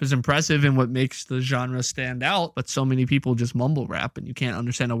fast rap is impressive and what makes the genre stand out, but so many people just mumble rap and you can't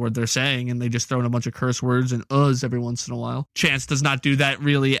understand a word they're saying, and they just throw in a bunch of curse words and uhs every once in a while. Chance does not do that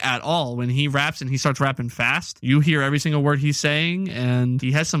really at all. When he raps and he starts rapping fast, you hear every single word he's saying, and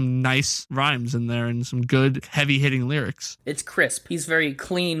he has some nice rhymes in there and some good heavy-hitting lyrics. It's crisp. He's very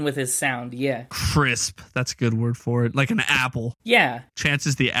clean with his sound, yeah. Crisp. That's a good word for it. Like an apple. Yeah. Chance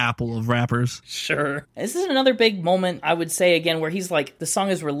is the apple of rappers. Sure. This is another big moment, I would say, again, where he's like, the song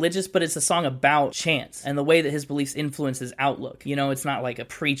is religious, but it's a song about Chance and the way that his beliefs influence his outlook. You know, it's not like a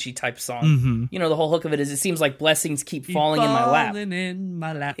preachy type song. Mm-hmm. You know, the whole hook of it is it seems like blessings keep falling in my lap. In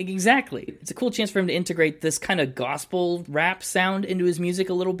my lap. Exactly. It's a cool chance for him to integrate this kind of gospel rap sound into his music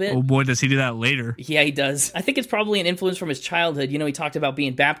a little bit. Oh boy, does he do that later. Yeah, he does. I think it's probably an influence from his childhood. You know, he talked about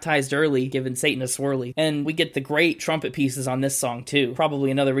being baptized early, giving Satan a swirly. And we get the great trumpet pieces on this song, too.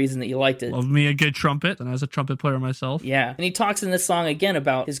 Probably another reason that you liked it. Love me a good trumpet, and I was a trumpet player myself. Yeah. And he talks in this song again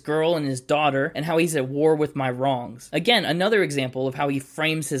about his girl and his daughter and how he's at war with my wrongs. Again, another example of how he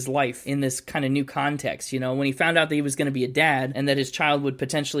frames his life in this kind of new context. You know, when he found out that he was going to be a dad and that his child would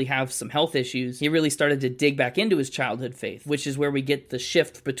potentially have some health issues, he really started to dig back into his childhood faith, which is where we get the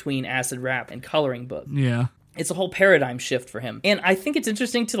shift between acid rap and coloring book. Yeah. It's a whole paradigm shift for him. And I think it's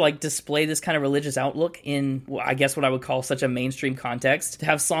interesting to like display this kind of religious outlook in, well, I guess what I would call such a mainstream context. To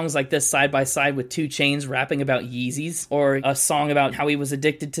have songs like this side by side with 2 Chainz rapping about Yeezys, or a song about how he was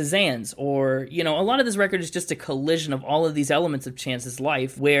addicted to Xans, or, you know, a lot of this record is just a collision of all of these elements of Chance's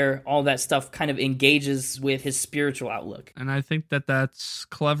life where all that stuff kind of engages with his spiritual outlook. And I think that that's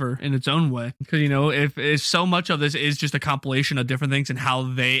clever in its own way. Because, you know, if so much of this is just a compilation of different things and how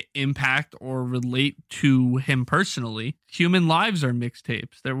they impact or relate to him personally, human lives are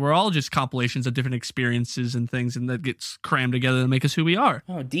mixtapes. We're all just compilations of different experiences and things, and that gets crammed together to make us who we are.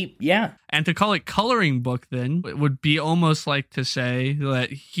 Oh, deep. Yeah. And to call it coloring book, then, it would be almost like to say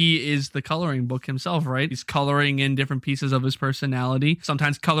that he is the coloring book himself, right? He's coloring in different pieces of his personality,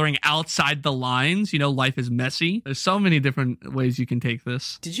 sometimes coloring outside the lines. You know, life is messy. There's so many different ways you can take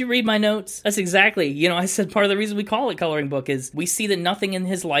this. Did you read my notes? That's exactly, you know, I said part of the reason we call it coloring book is we see that nothing in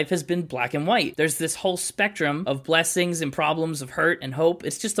his life has been black and white. There's this whole spectrum of blessings and problems, of hurt and hope.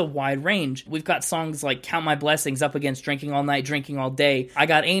 It's just a wide range. We've got songs like Count My Blessings up against Drinking All Night, Drinking All Day. I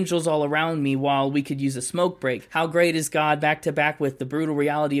got angels all around me while we could use a smoke break. How great is God, back to back with the brutal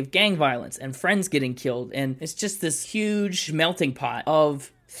reality of gang violence and friends getting killed. And it's just this huge melting pot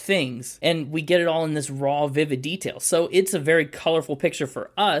of things, and we get it all in this raw, vivid detail. So it's a very colorful picture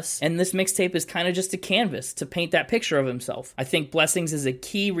for us, and this mixtape is kind of just a canvas to paint that picture of himself. I think Blessings is a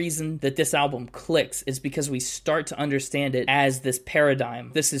key reason that this album clicks, is because we start to understand it as this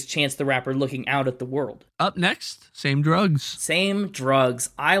paradigm. This is Chance the Rapper looking out at the world. Up next, Same Drugs. Same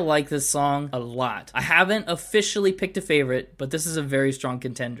Drugs. I like this song a lot. I haven't officially picked a favorite, but this is a very strong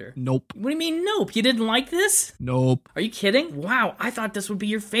contender. Nope. What do you mean, nope? You didn't like this? Nope. Are you kidding? Wow, I thought this would be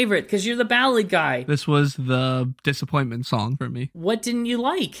your favorite because you're the ballad guy. This was the disappointment song for me. What didn't you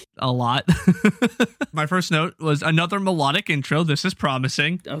like? A lot. My first note was another melodic intro. This is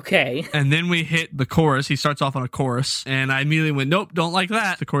promising. Okay. And then we hit the chorus. He starts off on a chorus, and I immediately went, nope, don't like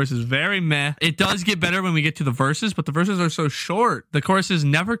that. The chorus is very meh. It does get better when we get to the verses, but the verses are so short. The choruses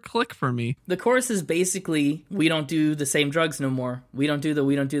never click for me. The chorus is basically, we don't do the same drugs no more. We don't do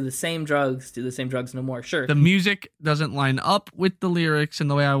the same drugs, do the same drugs no more. Sure. The music doesn't line up with the lyrics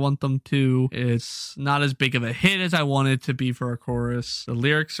in the way I want them to. It's not as big of a hit as I want it to be for a chorus. The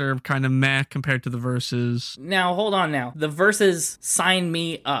lyrics are kind of meh compared to the verses. Now, hold on now. The verses sign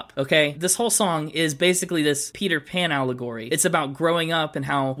me up, okay? This whole song is basically this Peter Pan allegory. It's about growing up and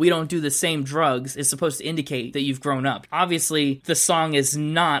how we don't do the same drugs is supposed to indicate that you've grown up. Obviously, the song is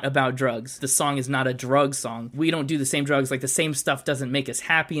not about drugs. The song is not a drug song. We don't do the same drugs. Like, the same stuff doesn't make us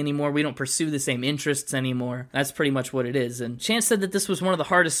happy anymore. We don't pursue the same interests anymore. That's pretty much what it is. And Chance said that this was one of the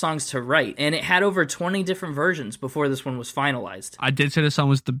hardest songs to write, and it had over 20 different versions before this one was finalized. I did say this song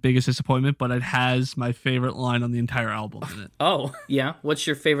was the biggest disappointment, but it has my favorite line on the entire album in it. Oh, yeah? What's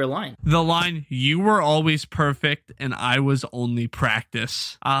your favorite line? The line, "You were always perfect and I was only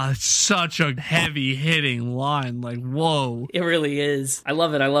practice." It's such a heavy hit. hitting line. Like, whoa. It really is. I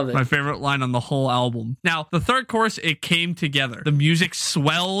love it. I love it. My favorite line on the whole album. Now, the third chorus, it came together. The music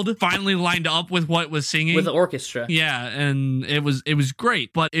swelled, finally lined up with what was singing. With the orchestra. Yeah, and it was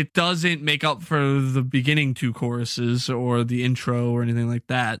great, but it doesn't make up for the beginning two choruses or the intro or anything like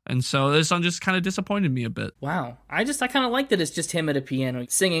that. And so this song just kind of disappointed me a bit. Wow. I kind of like that it's just him at a piano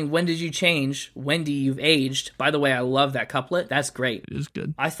singing, "When did you change? Wendy, you've aged." By the way, I love that couplet. That's great. It is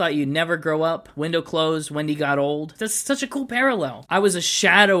good. "I thought you'd never grow up. Window closed. Wendy got old." That's such a cool parallel. I was a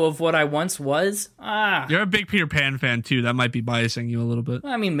shadow of what I once was. You're a big Peter Pan fan too. That might be biasing you a little bit.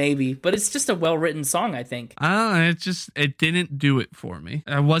 I mean, maybe, but it's just a well-written song, I think. I don't know. It didn't do it for me.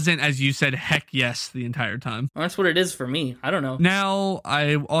 I wasn't, as you said, heck yes the entire time. Well, that's what it is for me. I don't know. Now,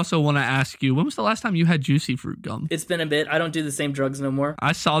 I also want to ask you, when was the last time you had Juicy Fruit gum? It's been a bit. I don't do the same drugs no more.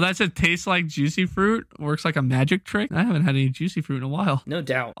 I saw that said tastes like Juicy Fruit, works like a magic trick. I haven't had any Juicy Fruit in a while. No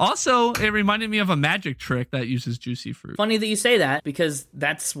doubt. Also, it reminded me of a magic trick that uses Juicy Fruit. Funny that you say that, because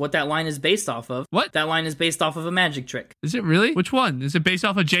that's what that line is based off of. What? That line is based off of a magic trick. Is it really? Which one? Is it based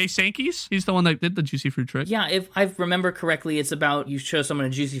off of Jay Sankey's? He's the one that did the Juicy Fruit trick. Yeah, if I remember correctly, it's about you show someone a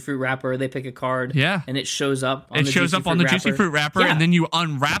Juicy Fruit wrapper, they pick a card, Yeah. and it shows up on It the shows Juicy up on the Juicy Fruit wrapper, Yeah. and then you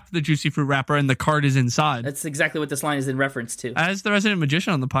unwrap the Juicy Fruit wrapper, and the card is inside. That's exactly what this line is in reference to. As the resident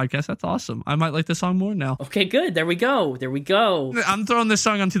magician on the podcast, that's awesome. I might like this song more now. Okay, good. There we go. There we go. I'm throwing this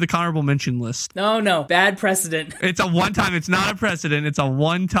song onto the honorable mention list. No. Bad precedent. It's a one time. It's not a precedent. It's a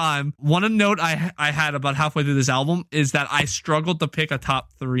one time. One note I had about halfway through this album is that I struggled to pick a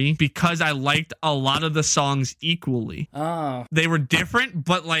top three because I liked a lot of the songs equally. Oh. They were different,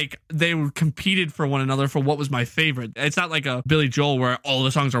 but like they were competed for one another for what was my favorite. It's not like a Billy Joel where all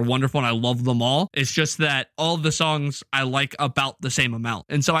the songs are wonderful and I love them all. It's just that all of the songs I like about the same amount.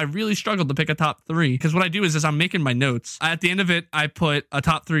 And so I really struggled to pick a top three because what I do is I'm making my notes. At the end of it, I put a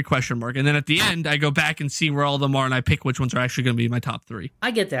top three question mark. And then at the end, I go back and see where all of them are and I pick which ones are actually going to be my top three.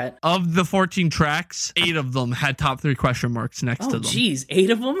 I get that. Of the 14 tracks, 8 of them had top three question marks next to Oh, them. geez. 8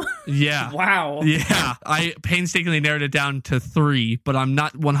 of them? Yeah. Wow. Yeah. I painstakingly narrowed it down to 3, but I'm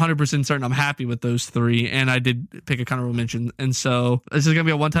not 100% certain I'm happy with those 3. And I did pick a honorable mention. And so this is going to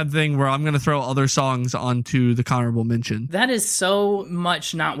be a one-time thing where I'm going to throw other songs onto the honorable mention. That is so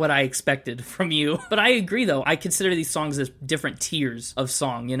much not what I expected from you. But I agree, though. I consider these songs as different tiers of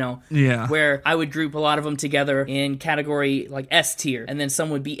song, you know? Yeah. Where I would group a lot of them together in category like S tier, and then some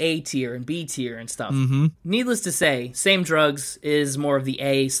would be A tier and B tier and stuff. Mm-hmm. Needless to say, Same Drugs is more of the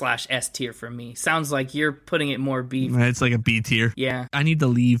A/S tier for me. Sounds like you're putting it more B. It's like a B tier. Yeah. I need to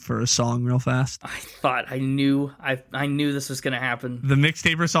leave for a song real fast. I knew this was gonna happen. The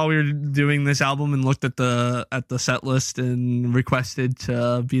mixtaper saw we were doing this album and looked at the set list and requested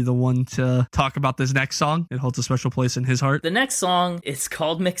to be the one to talk about this next song. It holds a special place in his heart. The next song is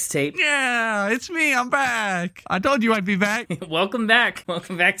called Mixtape. Yeah, it's me. I'm back. I told you I'd be back. Welcome back.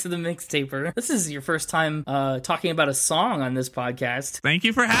 Welcome back to the Mixtaper. This is your first time talking about a song on this podcast. Thank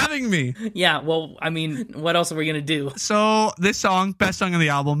you for having me. Yeah, well, I mean, what else are we gonna do? So this song, best song on the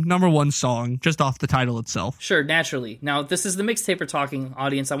album, number 1 song, just off the title itself. Sure, naturally. Now, this is the Mixtaper talking,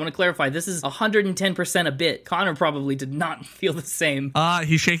 audience. I want to clarify, this is 110% a bit. Connor probably did not feel the same.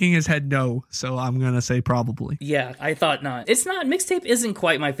 He's shaking his head no, so I'm gonna say probably. Yeah, I thought not. It's not. Mixtape isn't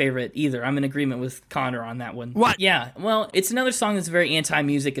quite my favorite either. I'm in agreement with Connor on that one. What? Yeah, well, it's another song that's very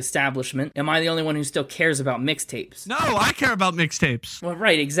anti-music establishment. Am I the only one who still cares about mixtapes? No, I care about mixtapes. Well,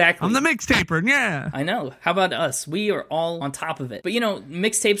 right, exactly. I'm the mixtaper, yeah. I know. How about us? We are all on top of it. But you know,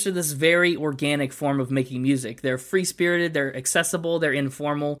 mixtapes are this very organic form of making music. They're free-spirited, they're accessible, they're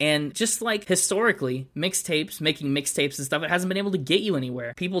informal, and just like historically, mixtapes, making mixtapes and stuff, it hasn't been able to get you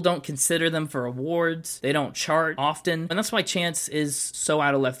anywhere. People don't consider them for awards, they don't chart often, and that's why Chance is so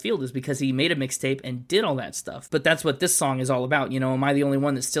out of left field, is because he made a mixtape and did all that stuff. But that's what this song is all about, you know. Am I the only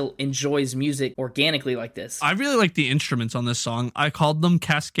one that still enjoys music organically like this? I really like the instruments on this song. I called them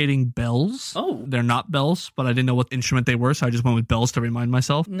cascading bells. Oh. They're not bells, but I didn't know what instrument they were, so I just went with bells to remind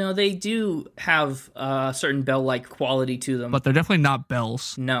myself. No, they do have a certain bell-like quality to them. But they're definitely not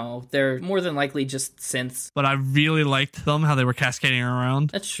bells. No, they're more than likely just synths. But I really liked them, how they were cascading around.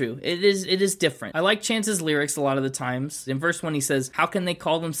 That's true. It is different. I like Chance's lyrics a lot of the times. In verse 1, he says, "How can they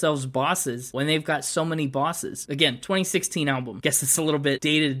call themselves bosses when they've got so many bosses?" Again, 2016 album. Guess it's a little bit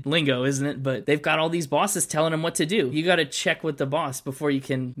dated lingo, isn't it? But they've got all these bosses telling them what to do. You got to check with the boss before you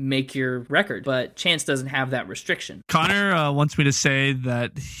can make your record. But Chance doesn't have that restriction. Connor wants me to say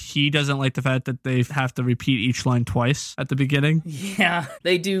that he doesn't like the fact that they have to repeat each line twice at the beginning. Yeah,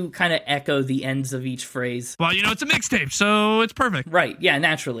 they do kind of echo the ends of each phrase. Well, you know, it's a mixtape, so it's perfect. Right, yeah,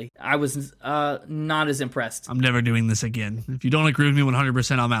 naturally. I was not as impressed. I'm never doing this again. If you don't agree with me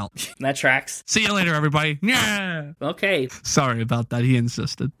 100%, I'm out. That tracks. See you later, everybody. Yeah. Okay, Sorry about that. He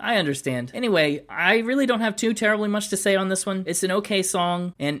insisted. I understand. Anyway, I really don't have too terribly much to say on this one. It's an okay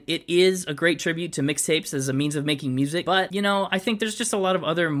song, and it is a great tribute to mixtapes as a means of making music. But, I think there's just a lot of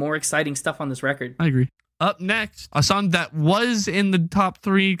other more exciting stuff on this record. I agree. Up next, a song that was in the top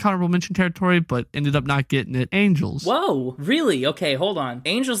 3 honorable mention territory, but ended up not getting it, Angels. Whoa, really? Okay, hold on.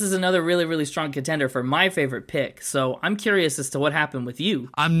 Angels is another really, really strong contender for my favorite pick, so I'm curious as to what happened with you.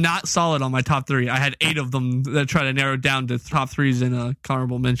 I'm not solid on my top 3. I had 8 of them that try to narrow down to top 3s in a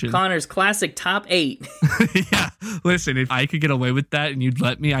honorable mention. Connor's classic top 8. Yeah, listen, if I could get away with that and you'd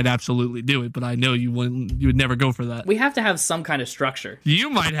let me, I'd absolutely do it, but I know you wouldn't. You would never go for that. We have to have some kind of structure. You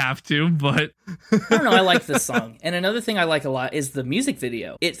might have to, but... I don't know, I like this song. And another thing I like a lot is the music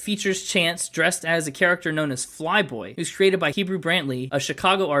video. It features Chance dressed as a character known as Flyboy, who's created by Hebrew Brantley, a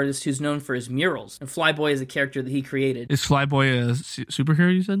Chicago artist who's known for his murals. And Flyboy is a character that he created. Is Flyboy a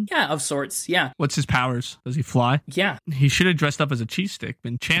superhero, you said? Yeah, of sorts, yeah. What's his powers? Does he fly? Yeah. He should have dressed up as a cheese stick,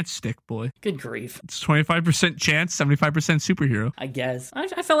 been Chance Stick Boy. Good grief. It's 25% Chance, 75% superhero. I guess.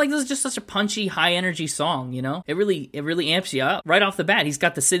 I felt like this is just such a punchy, high-energy song, It really amps you up. Right off the bat, he's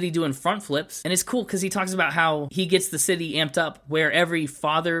got the city doing front flips, and it's cool because he talks about how he gets the city amped up where every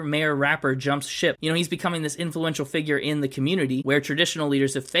father, mayor, rapper jumps ship. He's becoming this influential figure in the community where traditional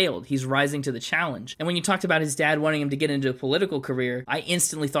leaders have failed. He's rising to the challenge. And when you talked about his dad wanting him to get into a political career, I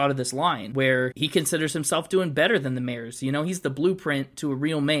instantly thought of this line where he considers himself doing better than the mayors. He's the blueprint to a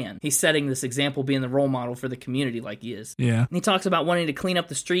real man. He's setting this example, being the role model for the community like he is. Yeah. And he talks about wanting to clean up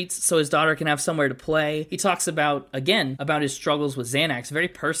the streets so his daughter can have somewhere to play. He talks about his struggles with Xanax, very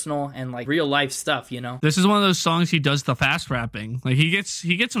personal and like real life stuff, This is one of those songs he does the fast rapping. Like he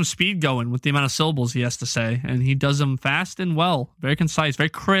gets some speed going with the amount of syllables he has to say, and he does them fast and well, very concise, very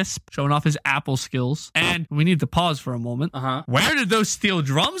crisp, showing off his Apple skills. And we need to pause for a moment. Where did those steel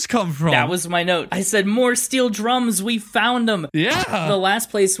drums come from? That was my note. I said more steel drums. We found them. Yeah. The last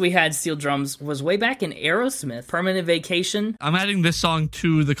place we had steel drums was way back in Aerosmith. Permanent Vacation. I'm adding this song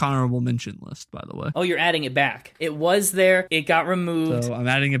to the honorable mention list, by the way. Oh, you're adding it back. It was there. It got removed. So I'm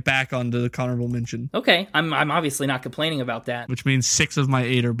adding it back onto the honorable mention. Okay. I'm obviously not complaining about that. Which means 6 of my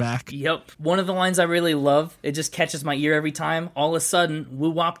 8 are back. Yep. One of the lines I really love, it just catches my ear every time. All of a sudden,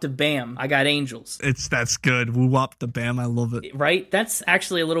 woo-wop to bam, I got Angels. That's good. Woo-wop to bam, I love it. Right? That's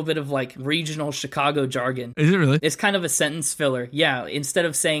actually a little bit of like regional Chicago jargon. Is it really? It's kind of a sentence filler. Yeah, instead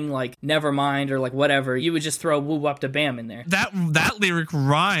of saying like never mind or like whatever, you would just throw woo-wop to bam in there. That lyric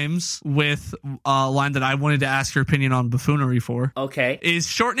rhymes with a line that I wanted to ask your opinion on buffoonery for. Okay. Is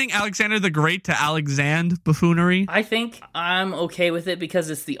shortening Alexander the Great to Alexand buffoonery? I think I'm okay with it because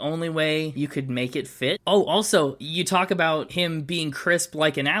it's the only way you could make it fit. Oh, also, you talk about him being crisp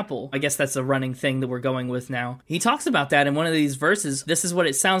like an apple. I guess that's a running thing that we're going with now. He talks about that in one of these verses. This is what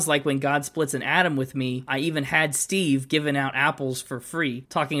it sounds like when God splits an atom with me. I even had Steve giving out apples for free.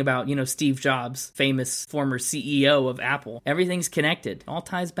 Talking about, Steve Jobs, famous former CEO of Apple. Everything's connected. It all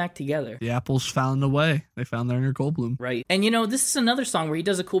ties back together. The apples found a way. They found their inner Goldblum. Right. And this is another song where he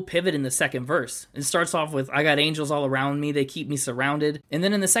does a cool pivot in the second verse. It starts off with, I got angels all around me. They keep me surrounded. And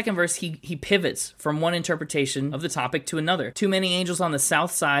then in the second verse, he pivots from one interpretation of the topic to another. Too many angels on the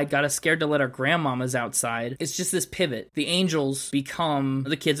south side. Got us scared to let our grandmamas outside. It's just this pivot. The angels become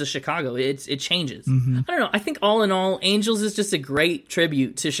the kids of Chicago. It changes. I don't know. I think all in all, Angels is just a great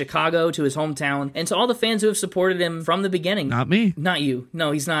tribute to Chicago, to his hometown, and to all the fans who have supported him from the beginning. Not me. Not you.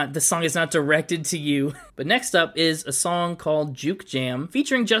 No, he's not. The song is not directed to you. But next up is a song called Juke Jam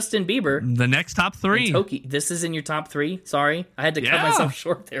featuring Justin Bieber. The next top 3. And Toki. This is in your top 3? Sorry. I had to cut myself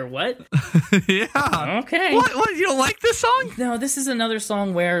short there. What? Yeah. Okay. What? You don't like this song? No, this is another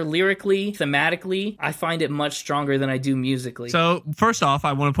song where lyrically, thematically, I find it much stronger than I do musically. So, first off,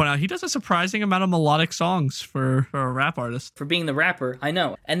 I want to point out he does a surprising amount of melodic songs for a rap artist. For being the rapper, I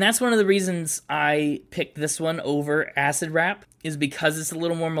know. And that's one of the reasons I picked this one over acid rap. Is because it's a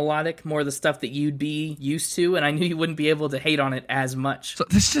little more melodic, more of the stuff that you'd be used to, and I knew you wouldn't be able to hate on it as much. So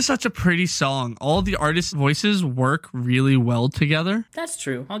this is just such a pretty song. All the artists' voices work really well together. That's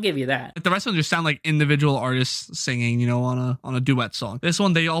true. I'll give you that. The rest of them just sound like individual artists singing, on a duet song. This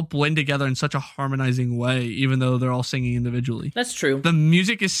one, they all blend together in such a harmonizing way, even though they're all singing individually. That's true. The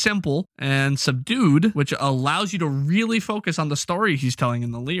music is simple and subdued, which allows you to really focus on the story he's telling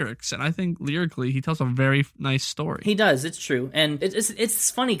in the lyrics. And I think lyrically, he tells a very nice story. He does. It's true. And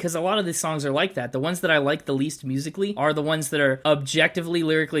it's funny because a lot of these songs are like that. The ones that I like the least musically are the ones that are objectively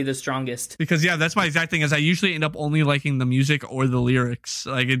lyrically the strongest. Because yeah, that's my exact thing, is I usually end up only liking the music or the lyrics.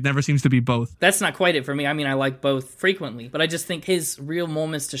 Like, it never seems to be both. That's not quite it for me. I mean, I like both frequently, but I just think his real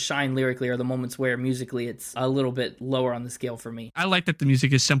moments to shine lyrically are the moments where musically it's a little bit lower on the scale for me. I like that the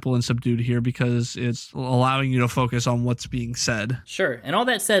music is simple and subdued here because it's allowing you to focus on what's being said. Sure. And all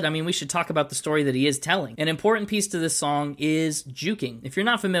that said, I mean, we should talk about the story that he is telling. An important piece to this song is juking. If you're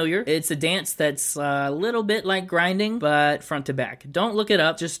not familiar, it's a dance that's a little bit like grinding, but front to back. Don't look it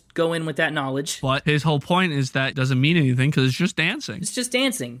up. Just go in with that knowledge. But his whole point is that it doesn't mean anything because it's just dancing. It's just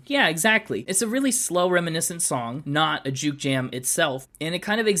dancing. Yeah, exactly. It's a really slow, reminiscent song, not a juke jam itself. And it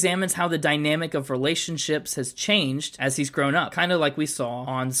kind of examines how the dynamic of relationships has changed as he's grown up. Kind of like we saw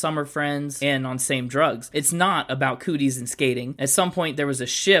on Summer Friends and on Same Drugs. It's not about cooties and skating. At some point, there was a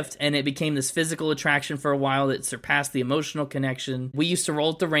shift and it became this physical attraction for a while that surpassed the emotional connection. We used to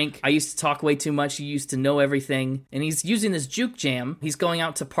roll at the rink. I used to talk way too much. You used to know everything. And he's using this juke jam. He's going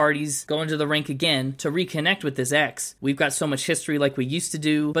out to parties, going to the rink again to reconnect with his ex. We've got so much history like we used to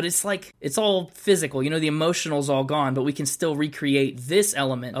do, but it's like, it's all physical. You know, the emotional's all gone, but we can still recreate this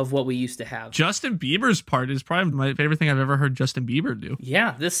element of what we used to have. Justin Bieber's part is probably my favorite thing I've ever heard Justin Bieber do.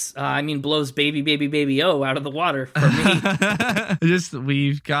 Yeah, this, blows Baby, Baby, Baby, Oh out of the water for me.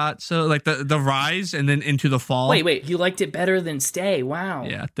 We've got, so like the rise and then into the fall. Wait, you liked it better than Stay. Wow.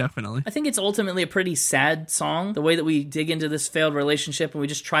 Yeah, definitely. I think it's ultimately a pretty sad song, the way that we dig into this failed relationship and we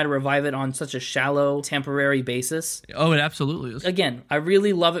just try to revive it on such a shallow, temporary basis. Oh, it absolutely is. Again, I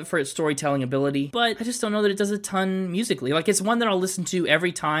really love it for its storytelling ability, but I just don't know that it does a ton musically. Like, it's one that I'll listen to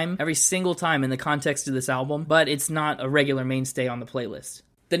every single time in the context of this album, but it's not a regular mainstay on the playlist.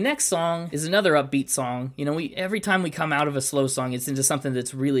 The next song is another upbeat song. You know, every time we come out of a slow song, it's into something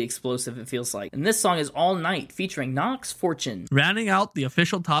that's really explosive, it feels like. And this song is All Night, featuring Knox Fortune. Rounding out the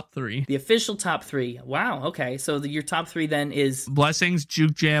official top three. The official top three. Wow, okay. So your top three then is... Blessings,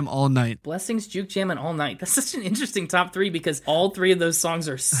 Juke Jam, All Night. Blessings, Juke Jam, and All Night. That's such an interesting top three because all three of those songs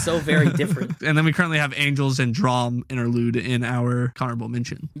are so very different. And then we currently have Angels and Drum interlude in our honorable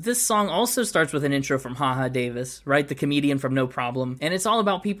mention. This song also starts with an intro from HaHa Davis, right? The comedian from No Problem. And it's all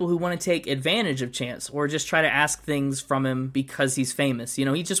about people who want to take advantage of Chance or just try to ask things from him because he's famous. You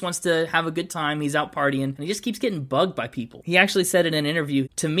know, he just wants to have a good time. He's out partying and he just keeps getting bugged by people. He actually said in an interview,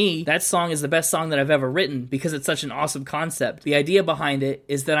 to me, that song is the best song that I've ever written because it's such an awesome concept. The idea behind it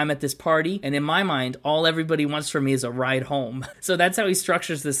is that I'm at this party and in my mind, all everybody wants from me is a ride home. So that's how he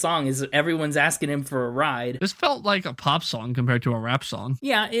structures this song, is everyone's asking him for a ride. This felt like a pop song compared to a rap song.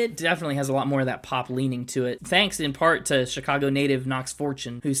 Yeah, it definitely has a lot more of that pop leaning to it. Thanks in part to Chicago native Knox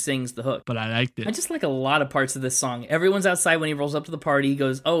Fortune, who sings the hook. But I liked it. I just like a lot of parts of this song. Everyone's outside when he rolls up to the party. He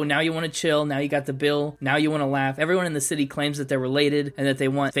goes, oh, now you want to chill. Now you got the bill. Now you want to laugh. Everyone in the city claims that they're related and that they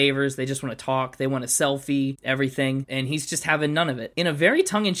want favors. They just want to talk. They want a selfie, everything. And he's just having none of it. In a very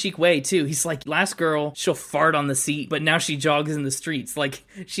tongue-in-cheek way, too. He's like, last girl, she'll fart on the seat, but now she jogs in the streets. Like,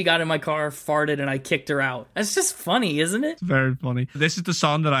 she got in my car, farted, and I kicked her out. That's just funny, isn't it? Very funny. This is the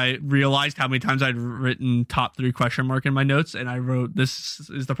song that I realized how many times I'd written top 3 question mark in my notes, and I wrote, this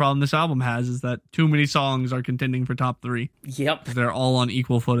is the problem this album has, is that too many songs are contending for top 3. Yep. They're all on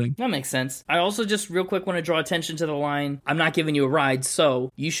equal footing. That makes sense. I also just real quick want to draw attention to the line, I'm not giving you a ride,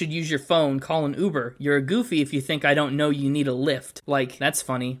 so you should use your phone, call an Uber. You're a goofy if you think I don't know you need a lift. Like, that's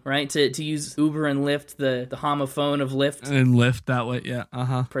funny, right? To use Uber and Lyft, the homophone of Lyft. And Lyft that way, yeah.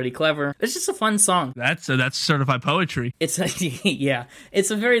 Uh-huh. Pretty clever. It's just a fun song. That's certified poetry. It's yeah.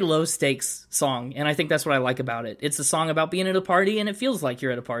 It's a very low stakes song, and I think that's what I like about it. It's a song about being at a party, and it feels like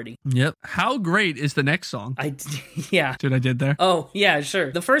you're at a party. Yep. How great is the next song? Yeah. Dude, I did there? Oh, yeah,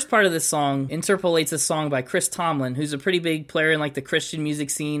 sure. The first part of this song interpolates a song by Chris Tomlin, who's a pretty big player in like the Christian music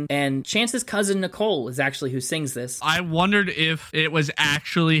scene, and Chance's cousin Nicole is actually who sings this. I wondered if it was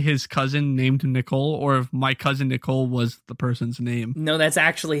actually his cousin named Nicole, or if my cousin Nicole was the person's name. No, that's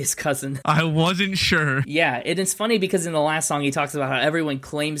actually his cousin. I wasn't sure. Yeah, and it's funny because in the last song he talks about how everyone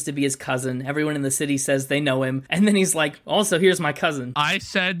claims to be his cousin, everyone in the city says they know him, and then he's like, also, here's my cousin. I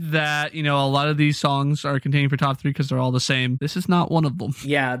said that, a lot of these songs are contending for top 3 because they're all the same. This is not one of them.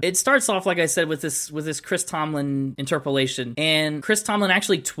 Yeah, it starts off, like I said, with this Chris Tomlin interpolation, and Chris Tomlin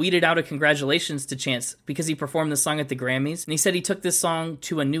actually tweeted out a congratulations to Chance because he performed the song at the Grammys, and he said he took this song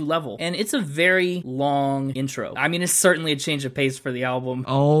to a new level, and it's a very long intro. I mean, it's certainly a change of pace for the album.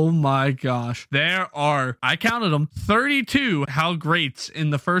 Oh my gosh. There are, I counted them, 32 how greats in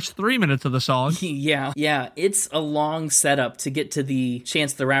the first 3 minutes of the song. Yeah, it's a long setup to get to the the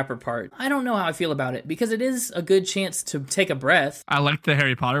Chance the Rapper part. I don't know how I feel about it because it is a good chance to take a breath. I like the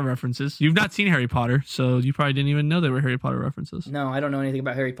Harry Potter references. You've not seen Harry Potter, so you probably didn't even know they were Harry Potter references. No, I don't know anything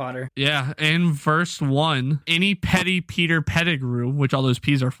about Harry Potter. Yeah, in verse 1, any petty Peter Pettigrew, which all those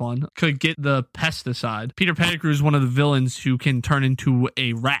P's are fun, could get the pesticide. Peter Pettigrew is one of the villains who can turn into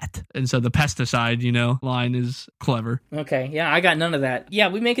a rat. And so the pesticide, line is clever. Okay, yeah, I got none of that. Yeah,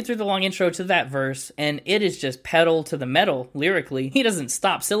 we make it through the long intro to that verse, and it is just pedal to the metal lyrically. He doesn't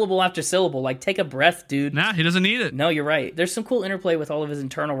stop syllable after syllable. Like, take a breath, dude. Nah, he doesn't need it. No, you're right. There's some cool interplay with all of his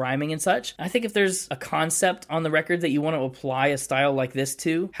internal rhyming and such. I think if there's a concept on the record that you want to apply a style like this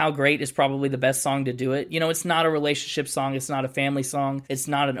to, How Great is probably the best song to do it. It's not a relationship song. It's not a family song. It's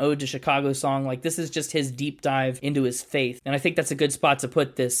not an ode to Chicago song. Like, this is just his deep dive into his faith. And I think that's a good spot to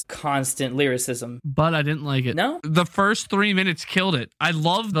put this constant lyricism. But I didn't like it. No? The first 3 minutes killed it. I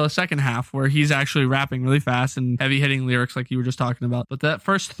love the second half where he's actually rapping really fast and heavy hitting lyrics like you were just talking about. But that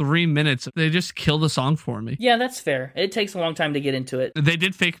first 3 minutes, they just kill the song for me. Yeah, that's fair. It takes a long time to get into it. They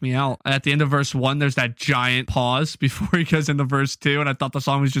did fake me out. At the end of verse 1, there's that giant pause before he goes into verse 2, and I thought the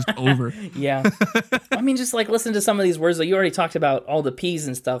song was just over. Yeah. I mean, just like listen to some of these words. Like, you already talked about all the P's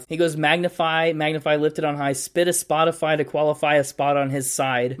and stuff. He goes magnify, lifted on high, spit a Spotify to qualify a spot on his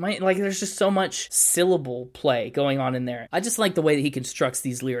side. There's just so much syllable play going on in there. I just like the way that he constructs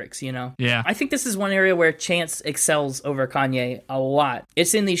these lyrics, Yeah. I think this is one area where Chance excels over Kanye a lot.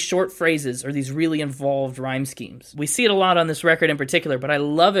 It's in these short phrases or these really involved rhyme schemes. We see it a lot on this record in particular, but I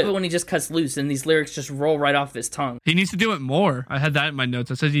love it when he just cuts loose and these lyrics just roll right off his tongue. He needs to do it more. I had that in my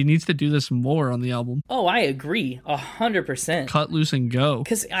notes. I said he needs to do this more on the album. Oh, I agree. 100%. Cut loose and go.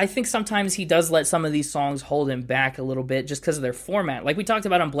 Because I think sometimes he does let some of these songs hold him back a little bit just because of their format. Like we talked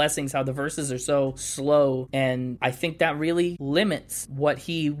about on Blessings, how the verses are so slow, and I think that really limits what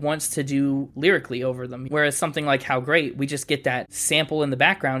he wants to do lyrically over them. Whereas something like How Great, we just get that sample in the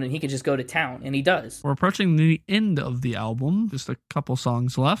background and he can just go to town, and he does. We're approaching the end of the album. Just a couple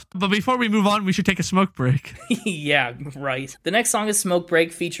songs left. But before we move on, we should take a smoke break. Yeah, right. The next song is Smoke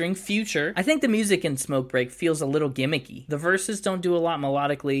Break featuring Future. I think the music in Smoke Break feels a little gimmicky. The verses don't do a lot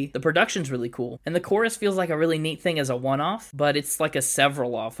melodically. The production's really cool. And the chorus feels like a really neat thing as a one-off, but it's like a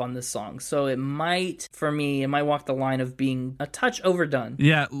several off on this song. So it might walk the line of being a touch overdone.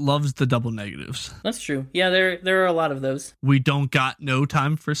 Yeah, loves the double negatives. That's true. Yeah, there are a lot of those. We don't got no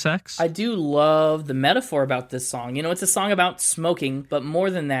time for sex. I do love the metaphor about this song. It's a song about smoking, but more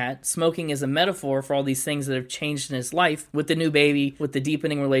than that, smoking is a metaphor for all these things that have changed in his life with the new baby, with the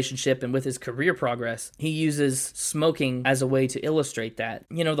deepening relationship, and with his career progress. He uses smoking as a way to illustrate that.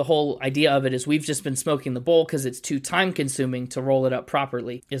 The whole idea of it is we've just been smoking the bowl because it's too time consuming to roll it up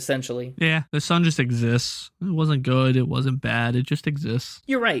properly, essentially. Yeah, the song just exists. It wasn't good. It wasn't bad. It just exists.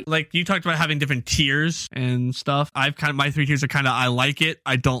 You're right. Like you talked about having different tiers and stuff. My 3 tiers are kind of I like it,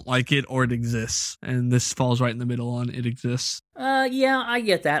 I don't like it, or it exists. And this falls right in the middle on it exists. Yeah, I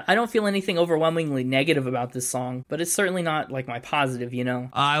get that. I don't feel anything overwhelmingly negative about this song, but it's certainly not like my positive,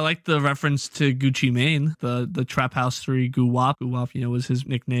 I like the reference to Gucci Mane, the Trap House 3 Goo Wop. Goo Wop, was his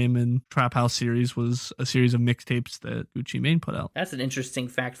nickname, and Trap House series was a series of mixtapes that Gucci Mane put out. That's an interesting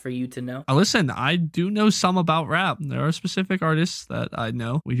fact for you to know. Listen, I do know some about rap. There are specific artists that I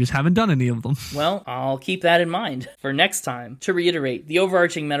know. We just haven't done any of them. Well, I'll keep that in mind for next time. To reiterate, the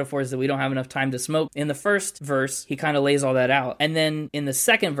overarching metaphor is that we don't have enough time to smoke. In the first verse, he kind of lays all that out. And then in the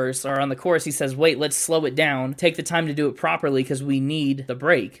second verse, or on the chorus, he says, wait, let's slow it down. Take the time to do it properly because we need the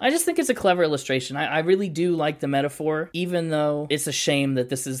break. I just think it's a clever illustration. I really do like the metaphor, even though it's a shame that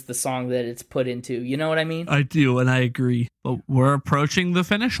this is the song that it's put into. You know what I mean? I do, and I agree. But we're approaching the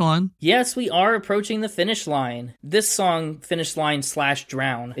finish line. Yes, we are approaching the finish line. This song, Finish Line /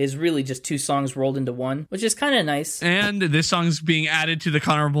 Drown, is really just 2 songs rolled into one, which is kind of nice. And this song's being added to the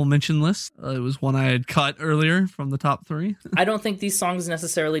honorable mention list. It was one I had cut earlier from the top 3. I don't think these songs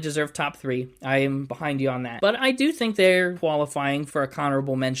necessarily deserve top 3. I am behind you on that. But I do think they're qualifying for a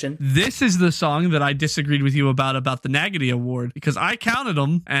honorable mention. This is the song that I disagreed with you about the Nagady Award, because I counted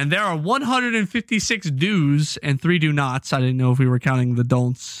them, and there are 156 do's and 3 do nots. I didn't know if we were counting the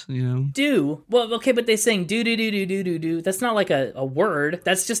don'ts, Do? Well, okay, but they sing do. That's not like a word.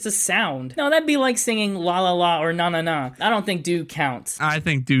 That's just a sound. No, that'd be like singing la la la or na na na. I don't think do counts. I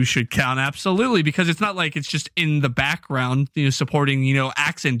think do should count, absolutely, because it's not like it's just in the background around, supporting,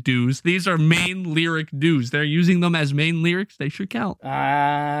 accent dues. These are main lyric dues. They're using them as main lyrics. They should count.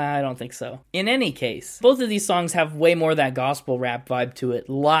 I don't think so. In any case, both of these songs have way more of that gospel rap vibe to it.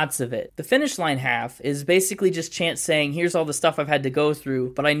 Lots of it. The Finish Line half is basically just Chance saying, here's all the stuff I've had to go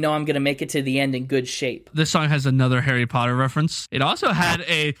through, but I know I'm going to make it to the end in good shape. This song has another Harry Potter reference. It also had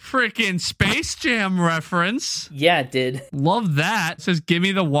a freaking Space Jam reference. Yeah, it did. Love that. It says, give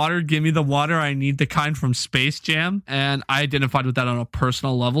me the water, I need the kind from Space Jam. And I identified with that on a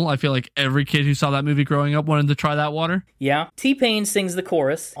personal level. I feel like every kid who saw that movie growing up wanted to try that water. Yeah. T-Pain sings the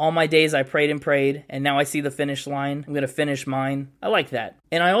chorus. All my days I prayed and prayed, and now I see the finish line. I'm going to finish mine. I like that.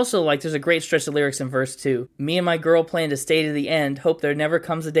 And I also like, there's a great stretch of lyrics in verse 2. Me and my girl plan to stay to the end. Hope there never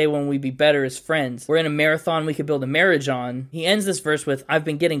comes a day when we be better as friends. We're in a marathon we could build a marriage on. He ends this verse with, I've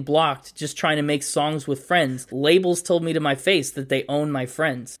been getting blocked just trying to make songs with friends. Labels told me to my face that they own my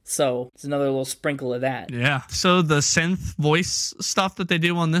friends. So it's another little sprinkle of that. Yeah. So the synth voice stuff that they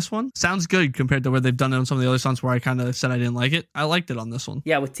do on this one sounds good compared to where they've done it on some of the other songs where I kind of said I didn't like it. I liked it on this one.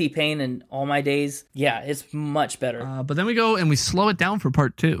 Yeah, with T-Pain and All My Days. Yeah, it's much better. But then we go and we slow it down for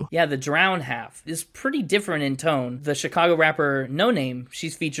part 2. Yeah, the Drown half is pretty different in tone. The Chicago rapper No Name,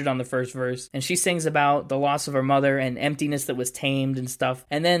 she's featured on the first verse, and she sings about the loss of her mother and emptiness that was tamed and stuff.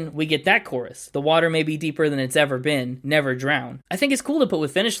 And then we get that chorus. The water may be deeper than it's ever been, never drown. I think it's cool to put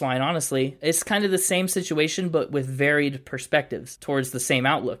with Finish Line, honestly. It's kind of the same situation, but with varied perspectives towards the same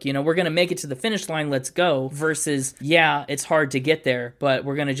outlook. We're going to make it to the finish line, let's go, versus, yeah, it's hard to get there, but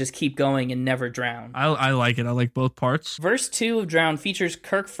we're going to just keep going and never drown. I like it. I like both parts. Verse 2 of Drown features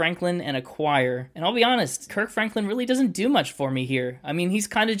Kirk Franklin and a choir. And I'll be honest, Kirk Franklin really doesn't do much for me here. I mean, he's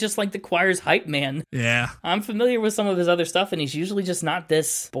kind of just like the choir's hype man. Yeah. I'm familiar with some of his other stuff, and he's usually just not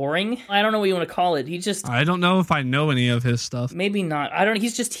this boring. I don't know what you want to call it. I don't know if I know any of his stuff. Maybe not. I don't know.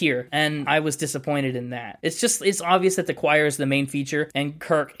 He's just here, and I was disappointed in that. It's obvious that the choir is the main feature, and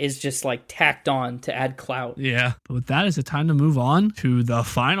Kirk is just like tacked on to add clout. Yeah. But with that, is it time to move on to the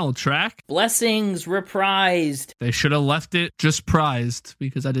final track? Blessings reprised. They should have left it just prized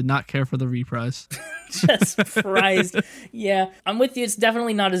because I did not care for the reprise. Just prized. Yeah, I'm with you. It's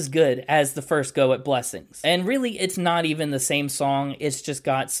definitely not as good as the first go at Blessings. And really, it's not even the same song. It's just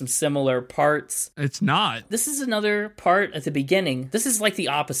got some similar parts. It's not. This is another part at the beginning. This is like the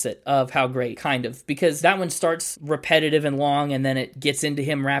opposite of How Great, kind of, because that one starts repetitive and long, and then it gets into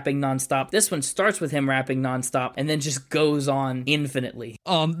him rapping nonstop. This one starts with him rapping nonstop, and then just goes on infinitely.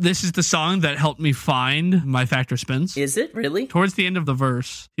 This is the song that helped me find my Factor Spins. Is it? Really? Towards the end of the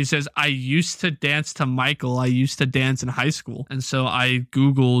verse, he says, I used to dance to Michael. I used to dance in high school. And so I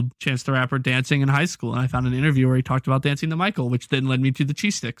Googled Chance the Rapper dancing in high school, and I found an interview where he talked about dancing to Michael, which then led me to the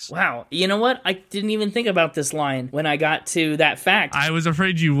cheese sticks. Wow. You know what? I didn't even think about this line when I got to that fact. I was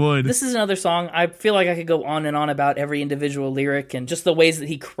afraid you would. This is another song. I feel like I could go on and on about every individual lyric and just the ways that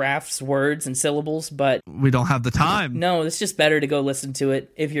he crafts words and syllables, but we don't have the time. No, it's just better to go listen to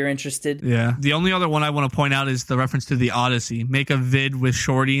it if you're interested. Yeah. The only other one I want to point out is the reference to the Odyssey. Make a vid with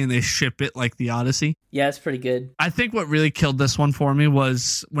Shorty and they ship it like the Odyssey. Yeah, it's pretty good. I think what really killed this one for me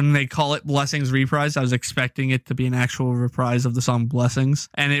was when they call it Blessings Reprise, I was expecting it to be an actual reprise of the song Blessings,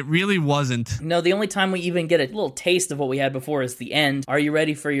 and it really wasn't. No, the only time we even get a little taste of what we had before is the end. Are you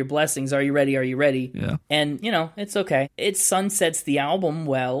ready for your blessings? Are you ready? Are you ready? Yeah. And, it's okay. It sunsets the album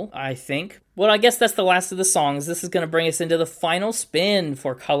well, I think. Well, I guess that's the last of the songs. This is going to bring us into the final spin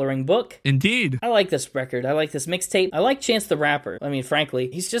for Coloring Book. Indeed. I like this record. I like this mixtape. I like Chance the Rapper. I mean, frankly,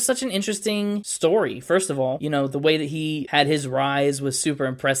 he's just such an interesting story. First of all, the way that he had his rise was super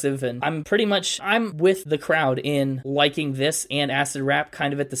impressive, and I'm with the crowd in liking this and acid rap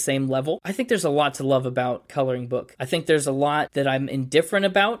kind of at the same level. I think there's a lot to love about Coloring Book. I think there's a lot that I'm indifferent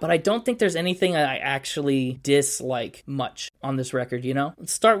about, but I don't think there's anything I actually dislike much on this record,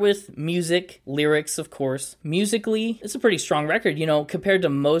 Let's start with music. Lyrics, of course. Musically, it's a pretty strong record. Compared to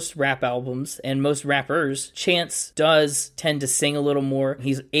most rap albums and most rappers, Chance does tend to sing a little more.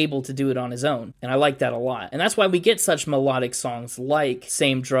 He's able to do it on his own, and I like that a lot. And that's why we get such melodic songs like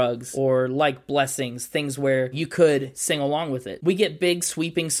Same Drugs or like Blessings, things where you could sing along with it. We get big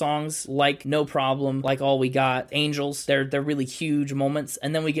sweeping songs like No Problem, like All We Got, Angels. They're really huge moments.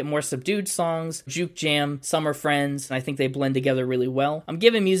 And then we get more subdued songs, Juke Jam, Summer Friends, and I think they blend together really well. I'm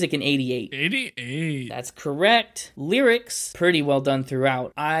giving music an 88. 88. 88. That's correct. Lyrics, pretty well done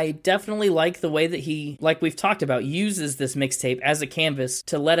throughout. I definitely like the way that he, like we've talked about, uses this mixtape as a canvas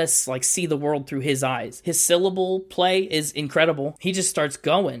to let us like see the world through his eyes. His syllable play is incredible. He just starts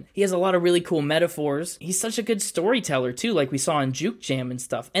going. He has a lot of really cool metaphors. He's such a good storyteller too, like we saw in Juke Jam and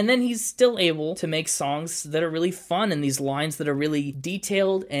stuff. And then he's still able to make songs that are really fun and these lines that are really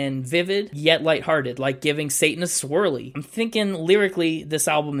detailed and vivid, yet lighthearted, like Giving Satan a Swirly. I'm thinking lyrically, this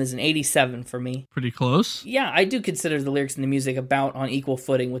album is an 87 for me. Pretty close. Yeah, I do consider the lyrics and the music about on equal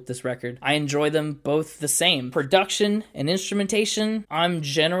footing with this record. I enjoy them both the same. Production and instrumentation, I'm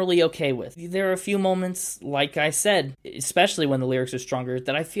generally okay with. There are a few moments, like I said, especially when the lyrics are stronger,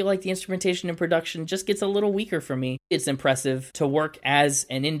 that I feel like the instrumentation and production just gets a little weaker for me. It's impressive to work as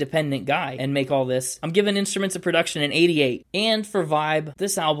an independent guy and make all this. I'm giving instruments and production an 88. And for vibe,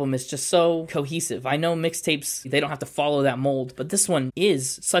 this album is just so cohesive. I know mixtapes, they don't have to follow that mold, but this one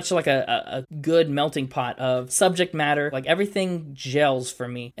is such like a good melting pot of subject matter. Like everything gels for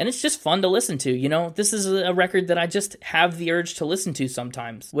me. And it's just fun to listen to, you know? This is a record that I just have the urge to listen to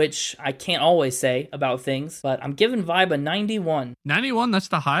sometimes, which I can't always say about things, but I'm giving Vibe a 91. 91, that's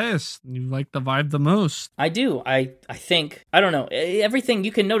the highest. You like the Vibe the most. I do. I think. I don't know. Everything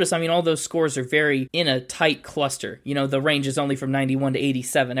you can notice, I mean, all those scores are very in a tight cluster. You know, the range is only from 91 to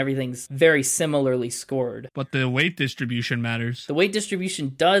 87. Everything's very similarly scored. But the weight distribution matters. The weight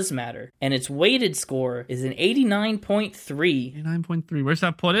distribution does matter, and its weighted score is an 89.3. 89.3. Where's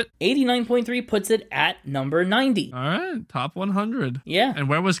that put it? 89.3 puts it at number 90. All right, top 100. Yeah. And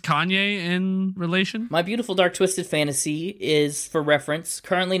where was Kanye in relation? My Beautiful Dark Twisted Fantasy is, for reference,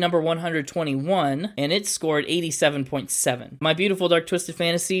 currently number 121, and it scored 87.7. My Beautiful Dark Twisted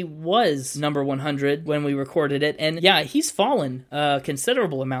Fantasy was number 100 when we recorded it, and yeah, he's fallen a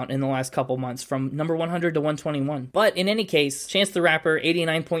considerable amount in the last couple months, from number 100 to 121. But in any case, Chance the Rapper,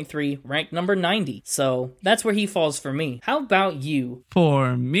 89.3, ranked number 90, so that's where he falls for me. How about you?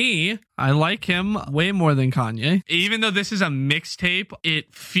 For me, I like him way more than Kanye. Even though this is a mixtape,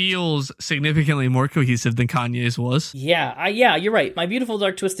 it feels significantly more cohesive than Kanye's was. Yeah, you're right. My Beautiful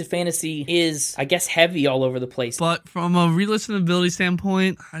Dark Twisted Fantasy is, I guess, heavy all over the place. But from a re-listenability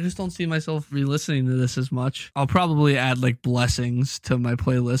standpoint, I just don't see myself re-listening to this as much. I'll probably add like Blessings to my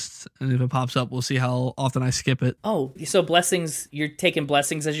playlists, and if it pops up, we'll see how often I skip it. Oh, so Blessings, you're taking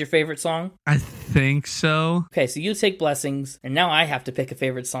Blessings as your favorite song? I think so. Okay, so you take Blessings, and now I have to pick a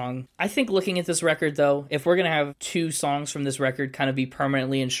favorite song. I think looking at this record, though, if we're going to have two songs from this record kind of be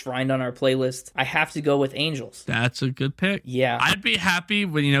permanently enshrined on our playlist, I have to go with Angels. That's a good pick. Yeah. I'd be happy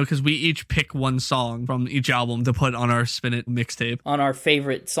when, you know, because we each pick one song from each album to put on our Spin It mixtape. On our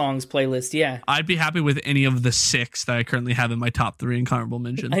favorite songs playlist, yeah. I'd be happy with any of the 6 that I currently have in my top 3 in honorable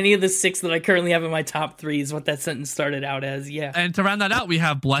mention. Any of the 6 that I currently have in my top 3 is what that sentence started out as, yeah. And to round that out, we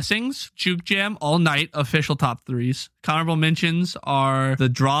have Blessings, Juke Jam, All Night, official top 3s. Honorable mentions are The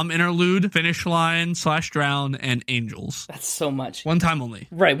Drum Interlude, Finish Line, /Drown, and Angels. That's so much. One time only.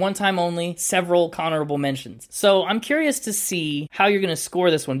 Right, one time only, several honorable mentions. So I'm curious to see how you're going to score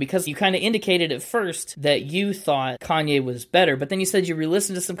this one, because you kind of indicated at first that you thought Kanye was better, but then you said you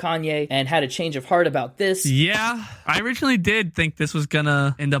re-listened to some Kanye and had a change of heart about this. Yeah, I originally did think this was going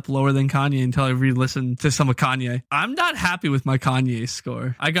to end up lower than Kanye until I re-listened to some of Kanye. I'm not happy with my Kanye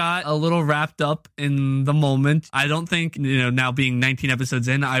score. I got a little wrapped up in the moment. I don't think, you know, now being 19 episodes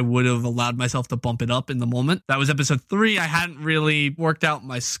in, I would have allowed myself to bump it up in the moment. That was episode 3. I hadn't really worked out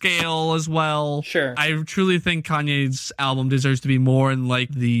my scale as well. Sure. I truly think Kanye's album deserves to be more in like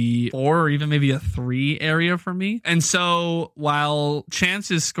the 4 or even maybe a 3 area for me. And so while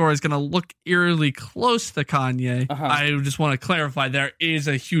Chance's score is going to look eerily close to Kanye, I just want to clarify there is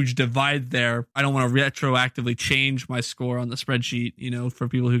a huge divide there. I don't want to retroactively change my score on the spreadsheet, you know, for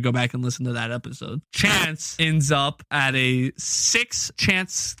people who go back and listen to that episode. Chance ends up at a 6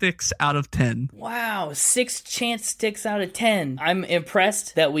 Chance sticks out of 10. Wow, 6 Chance sticks out of 10. I'm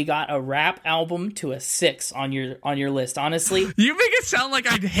impressed that we got a rap album to a 6 on your list, honestly. You make it sound like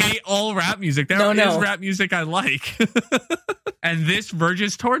I hate all rap music. There is rap music I like. And this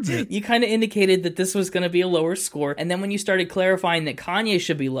verges towards it. You kind of indicated that this was going to be a lower score, and then when you started clarifying that Kanye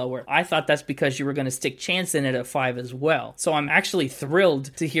should be lower, I thought that's because you were going to stick Chance in it at 5 as well. So I'm actually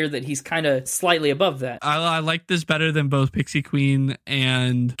thrilled to hear that he's kind of slightly above that. I like this better than both Pixie Queen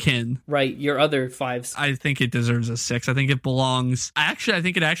and Kin. Right, your other 5s. I think it deserves a 6. I think it belongs... I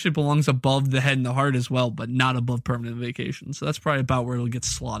think it actually belongs above The Head and the Heart as well, but not above Permanent Vacation. So that's probably about where it'll get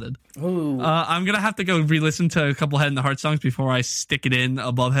slotted. Ooh. I'm going to have to go re-listen to a couple Head and the Heart songs before I stick it in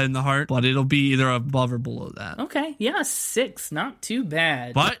above Head and the Heart, but it'll be either above or below that. Okay, yeah, 6. Not too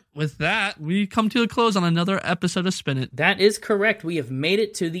bad. But with that, we come to a close on another episode of Spin It. That is correct. We have made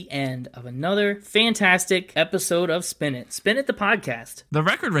it to the end of another fantastic episode of Spin It. Spin It, the podcast. The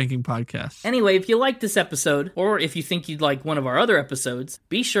record ranking podcast. Anyway, if you like this episode, or if you think you'd like one of our other episodes,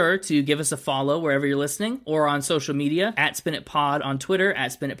 be sure to give us a follow wherever you're listening, or on social media, at Spin It Pod on Twitter,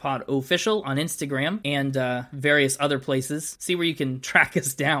 at Spin It Pod Official on Instagram, and various other places. See where you can track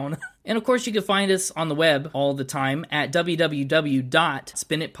us down. And of course, you can find us on the web all the time at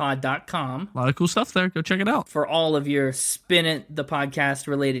www.spinitpod.com. A lot of cool stuff there. Go check it out. For all of your Spin It, the podcast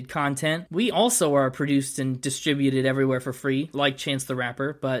related content. We also are produced and distributed everywhere for free, like Chance the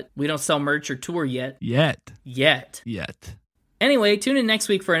Rapper, but we don't sell merch or tour yet. Yet. Yet. Anyway, tune in next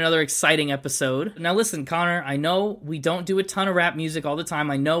week for another exciting episode. Now listen, Connor, I know we don't do a ton of rap music all the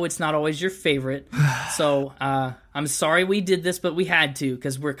time. I know it's not always your favorite. So, I'm sorry we did this, but we had to,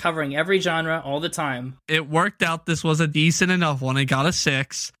 because we're covering every genre all the time. It worked out. This was a decent enough one. I got a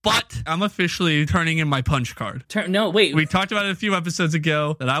 6, but I'm officially turning in my punch card. No, wait. We talked about it a few episodes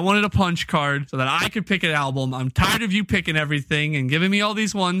ago that I wanted a punch card so that I could pick an album. I'm tired of you picking everything and giving me all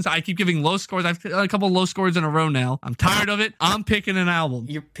these ones. I keep giving low scores. I've got a couple low scores in a row now. I'm tired of it. I'm picking an album.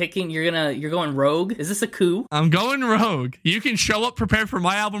 You're going rogue? Is this a coup? I'm going rogue. You can show up prepared for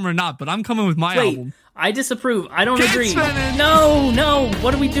my album or not, but I'm coming with my album. I disapprove. I don't agree. Spinning. No.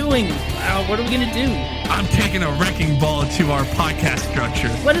 What are we doing? What are we going to do? I'm taking a wrecking ball to our podcast structure.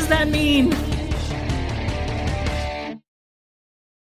 What does that mean?